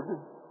decimated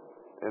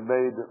and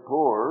made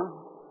poor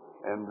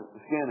and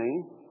skinny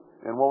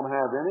and won't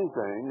have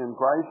anything, and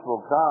Christ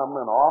will come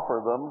and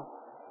offer them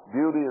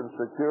beauty and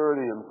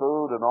security and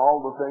food and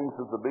all the things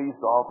that the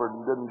beast offered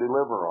and didn't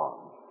deliver on.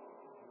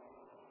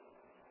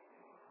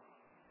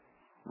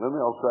 Then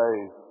they'll say,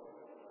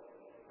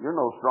 you're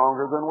no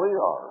stronger than we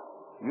are.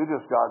 You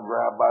just got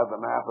grabbed by the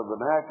nape of the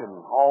neck and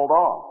hauled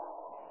off.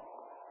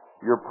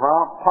 Your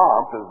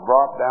pomp is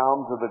brought down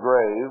to the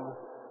grave,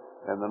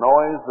 and the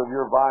noise of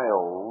your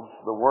vials,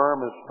 the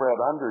worm is spread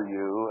under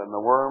you, and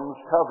the worms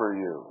cover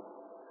you.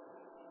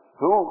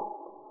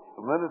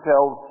 And then it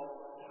tells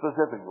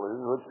specifically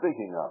who it's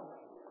speaking of.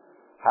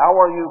 How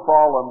are you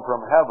fallen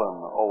from heaven,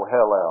 O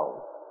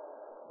Hellel?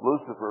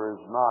 Lucifer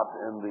is not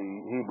in the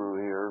Hebrew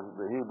here.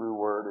 The Hebrew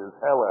word is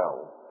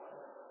Hellel.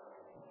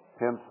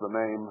 Hence the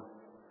name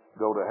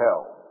go to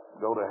hell.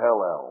 Go to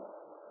Hellel.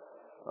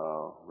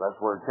 That's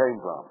where it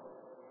came from.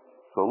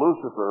 So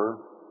Lucifer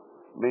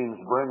means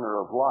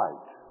bringer of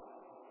light.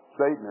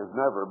 Satan has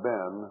never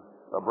been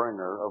a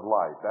bringer of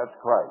light. That's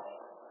Christ.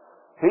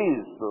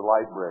 He's the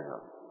light bringer.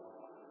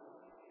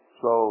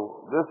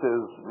 So this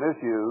is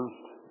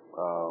misused.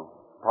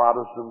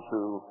 Protestants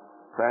who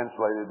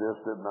translated this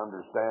didn't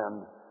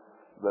understand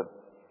that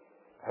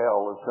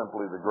hell is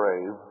simply the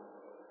grave,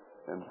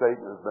 and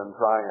Satan has been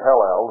trying,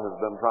 Hellel has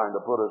been trying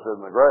to put us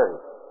in the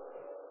grave.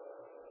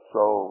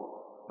 So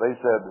they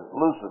said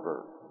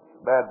Lucifer,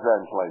 bad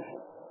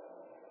translation.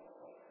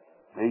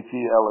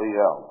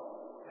 H-E-L-E-L,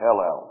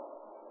 Hellel.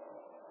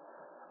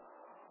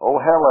 O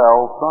Hellel,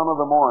 son of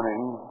the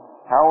morning,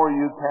 how are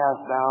you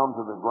cast down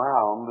to the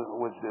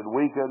ground, which did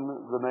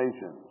weaken the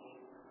nations?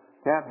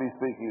 Can't be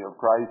speaking of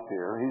Christ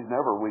here. He's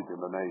never weakened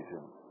a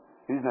nation.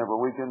 He's never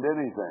weakened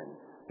anything.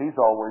 He's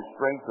always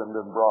strengthened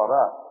and brought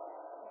up.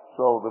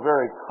 So the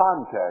very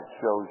context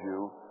shows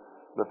you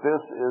that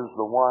this is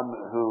the one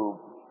who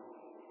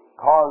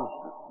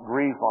caused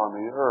grief on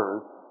the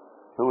earth,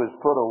 who is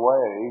put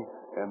away,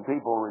 and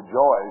people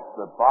rejoice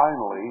that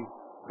finally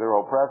their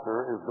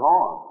oppressor is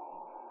gone.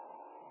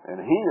 And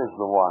he is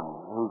the one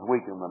who's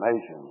weakened the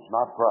nations,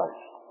 not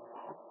Christ.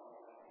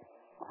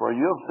 For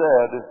you have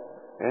said,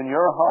 in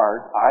your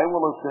heart, I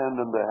will ascend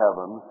into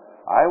heaven.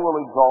 I will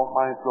exalt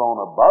my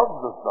throne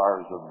above the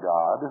stars of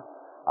God.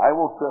 I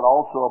will sit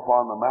also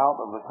upon the mount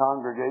of the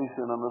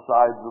congregation on the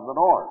sides of the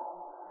north.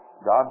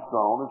 God's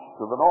throne is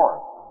to the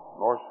north.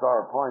 North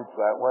Star points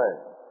that way.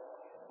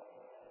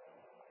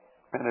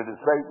 And it is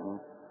Satan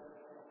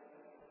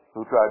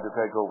who tried to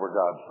take over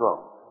God's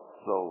throne.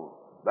 So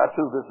that's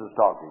who this is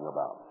talking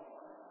about.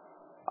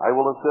 I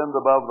will ascend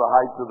above the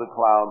heights of the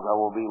clouds. I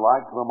will be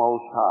like the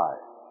Most High.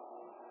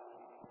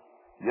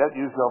 Yet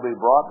you shall be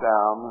brought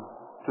down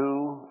to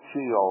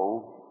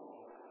Sheol,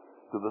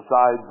 to the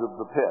sides of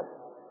the pit.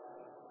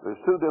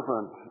 There's two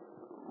different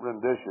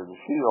renditions.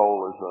 Sheol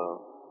is a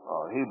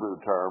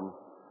Hebrew term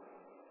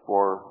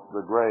for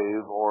the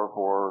grave or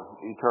for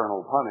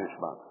eternal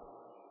punishment.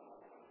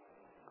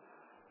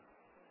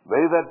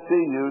 They that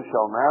see you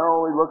shall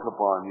narrowly look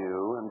upon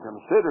you and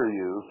consider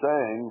you,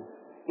 saying,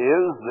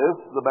 is this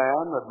the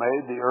man that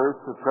made the earth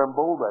to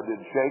tremble, that did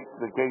shake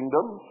the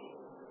kingdoms,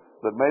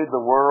 that made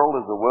the world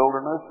as a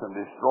wilderness and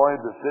destroyed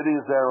the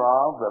cities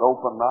thereof, that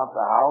opened not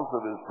the house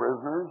of his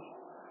prisoners?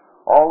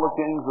 All the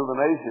kings of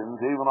the nations,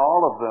 even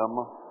all of them,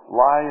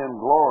 lie in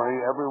glory,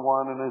 every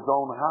one in his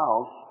own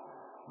house.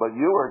 But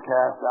you are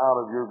cast out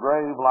of your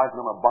grave like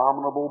an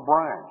abominable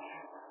branch.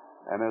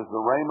 And as the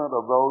raiment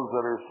of those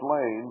that are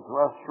slain,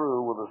 thrust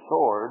through with a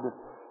sword,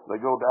 they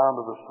go down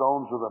to the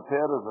stones of the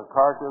pit as a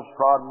carcass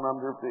trodden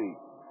under feet.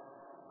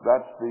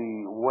 That's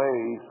the way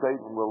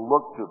Satan will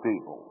look to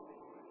people.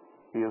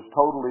 He is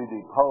totally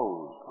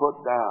deposed, put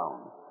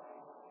down,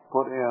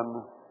 put in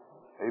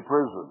a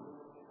prison.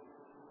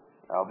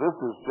 Now this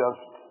is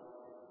just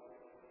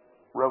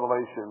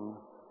Revelation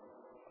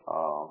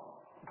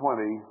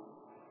 20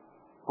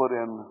 put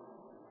in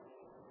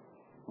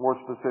more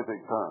specific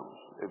terms,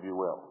 if you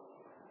will.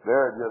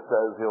 There it just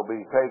says he'll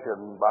be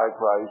taken by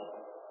Christ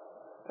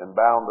and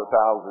bound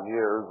 1,000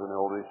 years, and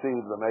he'll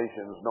receive the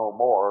nations no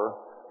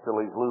more till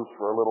he's loose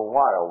for a little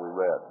while, we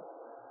read.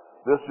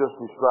 This just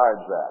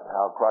describes that,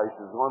 how Christ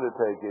is going to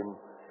take him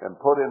and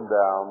put him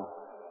down,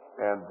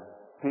 and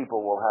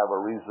people will have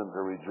a reason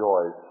to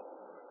rejoice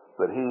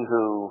that he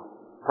who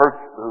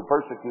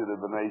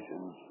persecuted the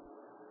nations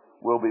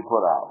will be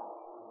put out.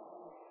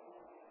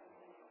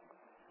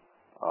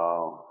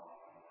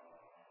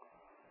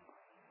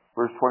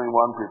 Verse 21,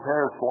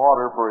 prepare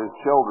slaughter for his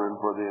children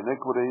for the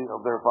iniquity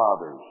of their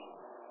fathers.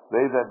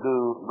 They that do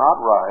not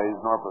rise,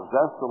 nor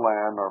possess the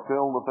land, nor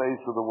fill the face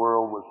of the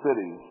world with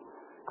cities.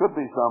 Could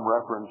be some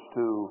reference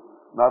to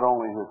not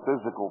only his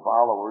physical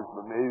followers,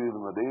 but maybe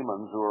even the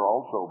demons who are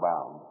also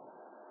bound.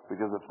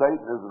 Because if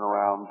Satan isn't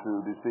around to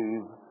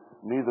deceive,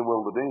 neither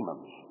will the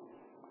demons.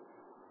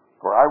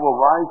 For I will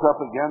rise up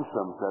against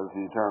them, says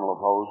the Eternal of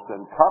hosts,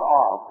 and cut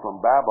off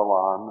from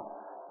Babylon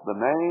the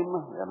name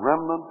and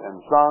remnant and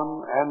son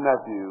and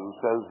nephew,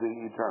 says the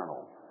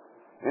Eternal.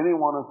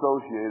 Anyone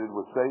associated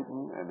with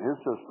Satan and his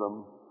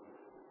system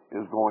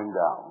is going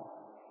down.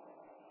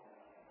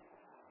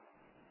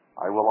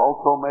 I will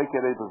also make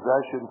it a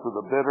possession for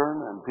the bittern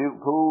and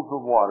pools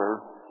of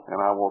water, and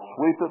I will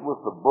sweep it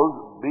with the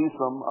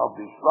besom of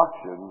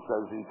destruction,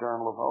 says the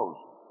Eternal of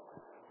hosts.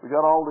 We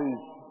got all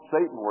these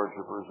Satan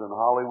worshipers in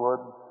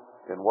Hollywood,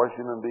 in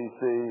Washington,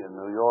 D.C., in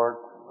New York,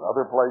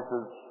 other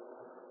places,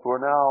 who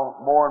are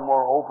now more and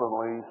more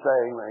openly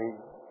saying they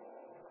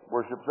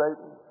worship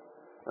Satan.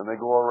 And they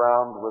go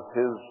around with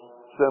his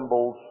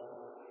symbols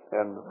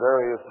and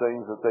various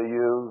things that they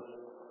use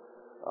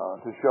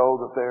to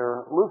show that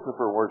they're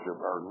Lucifer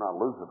worshipers, or not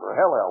Lucifer,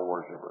 Hellel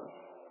worshipers.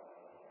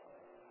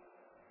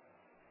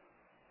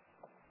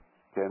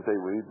 Can't they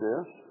read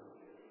this?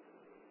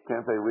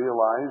 Can't they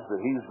realize that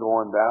he's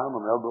going down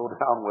and they'll go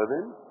down with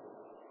him?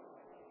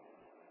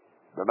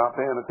 They're not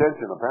paying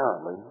attention,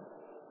 apparently.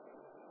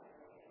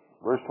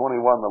 Verse 21,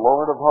 the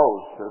Lord of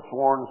hosts has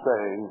sworn,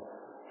 saying,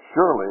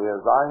 surely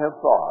as I have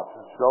thought,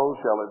 so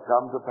shall it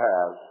come to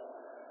pass,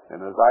 and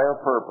as I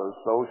have purposed,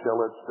 so shall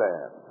it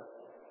stand.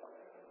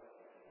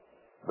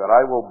 That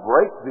I will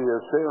break the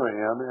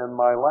Assyrian in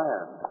my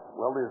land.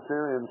 Well, the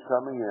Assyrian's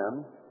coming in,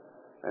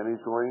 and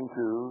he's going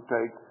to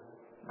take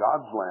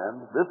God's land,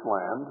 this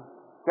land,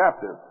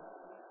 captive.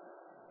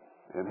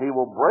 And he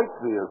will break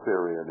the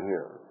Assyrian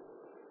here.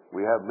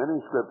 We have many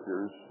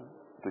scriptures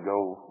to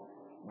go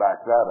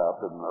back that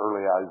up in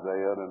early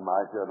Isaiah and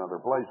Micah and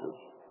other places.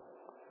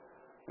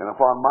 And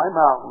upon my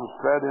mountains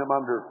tread him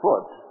under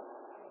foot,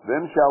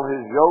 then shall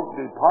his yoke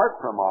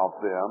depart from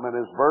off them, and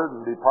his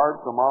burden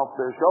depart from off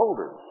their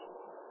shoulders.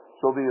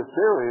 So the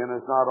Assyrian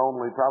is not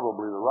only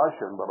probably the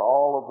Russian, but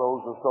all of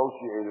those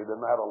associated in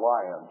that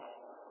alliance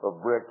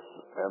of BRICS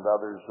and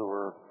others who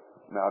are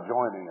now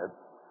joining it,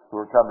 who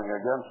are coming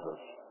against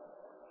us.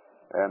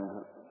 And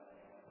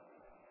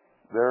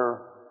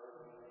their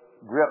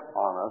grip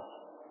on us,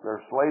 their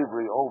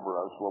slavery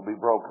over us will be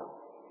broken.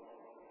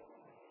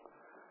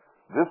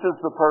 This is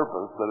the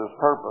purpose that is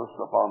purposed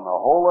upon the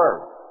whole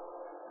earth,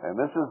 and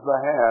this is the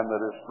hand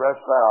that is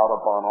stretched out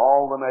upon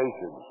all the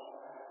nations.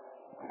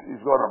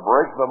 He's going to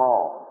break them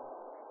all.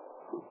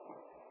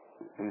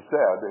 He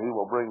said that he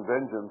will bring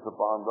vengeance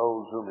upon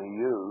those whom he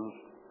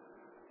used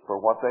for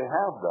what they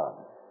have done.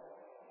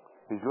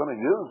 He's going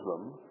to use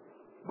them,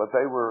 but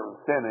they were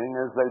sinning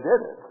as they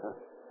did it.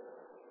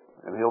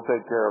 And he'll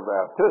take care of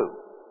that too.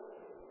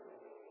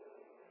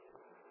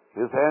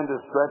 His hand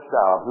is stretched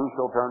out. Who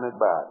shall turn it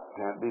back?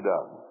 Can't be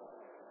done.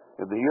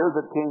 In the year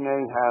that King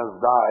Ahaz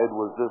died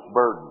was this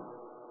burden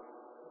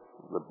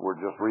that we're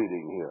just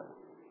reading here.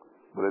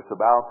 But it's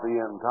about the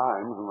end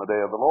times and the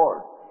day of the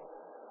Lord.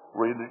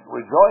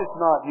 Rejoice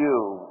not you,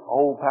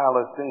 O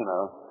Palestina,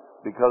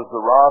 because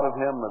the rod of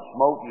him that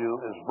smote you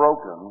is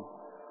broken.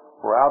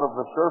 For out of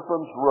the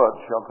serpent's root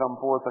shall come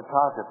forth a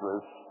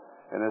cockatrice,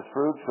 and his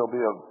fruit shall be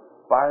a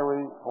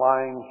fiery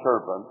flying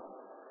serpent.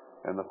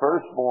 And the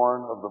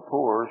firstborn of the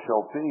poor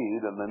shall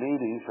feed, and the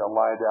needy shall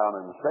lie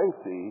down in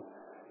safety.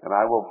 And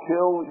I will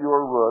kill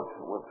your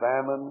root with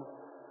famine,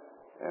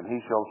 and he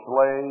shall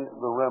slay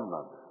the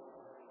remnant.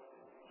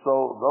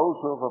 So those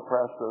who have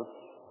oppressed us,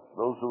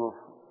 those who have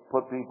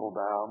put people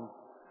down,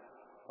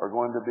 are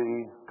going to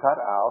be cut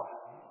out,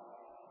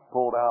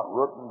 pulled out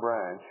root and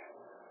branch,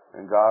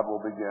 and God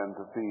will begin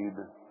to feed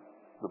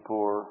the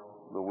poor,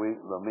 the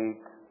weak, the meek,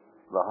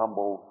 the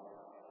humble,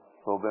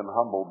 who have been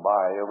humbled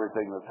by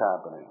everything that's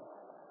happening.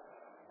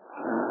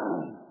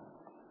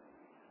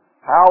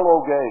 Howl,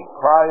 O gate,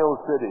 cry, O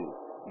city,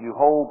 you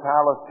whole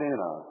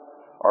Palestina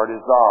are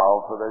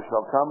dissolved, for there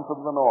shall come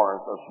from the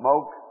north a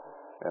smoke,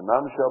 and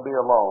none shall be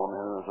alone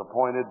in his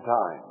appointed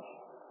times.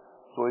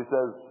 So he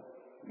says,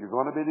 you're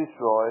going to be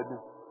destroyed.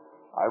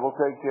 I will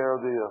take care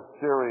of the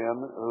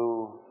Assyrian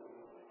who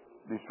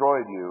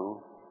destroyed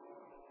you.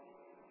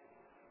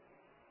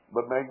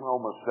 But make no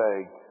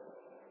mistake,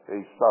 he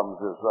sums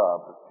this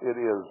up. It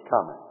is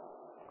coming.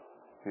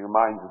 He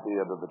reminds at the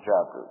end of the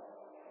chapter.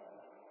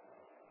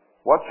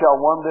 What shall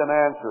one then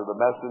answer the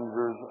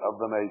messengers of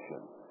the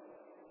nation?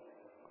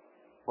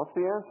 What's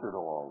the answer to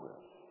all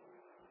this?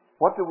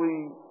 What do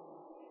we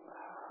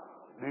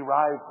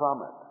derive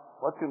from it?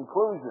 What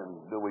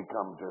conclusion do we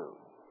come to?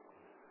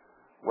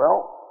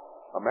 Well,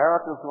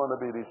 America's going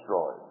to be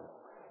destroyed.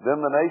 Then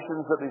the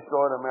nations that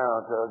destroyed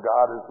America,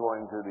 God is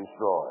going to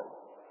destroy.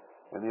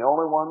 And the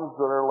only ones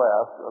that are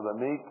left are the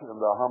meek and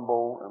the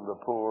humble and the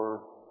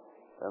poor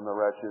and the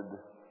wretched.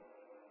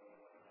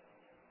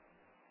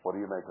 What do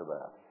you make of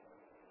that?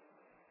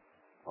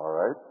 All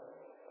right.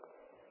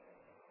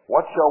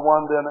 What shall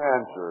one then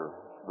answer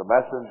the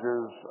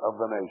messengers of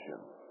the nation?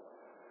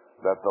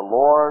 That the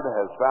Lord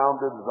has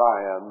founded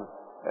Zion,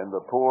 and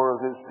the poor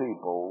of his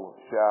people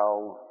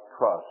shall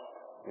trust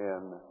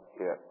in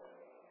it.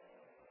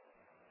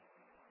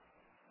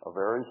 A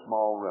very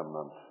small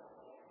remnant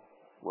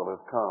will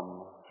have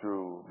come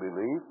through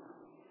belief,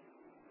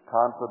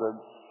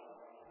 confidence,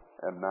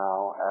 and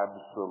now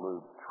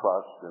absolute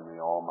trust in the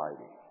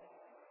Almighty.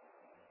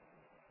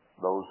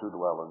 Those who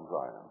dwell in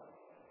Zion,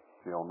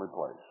 the only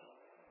place.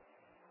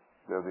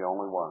 They're the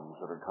only ones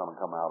that are going to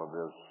come out of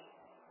this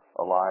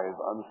alive,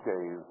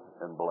 unscathed,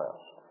 and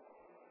blessed.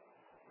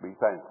 Be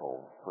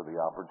thankful for the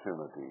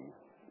opportunity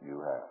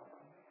you have.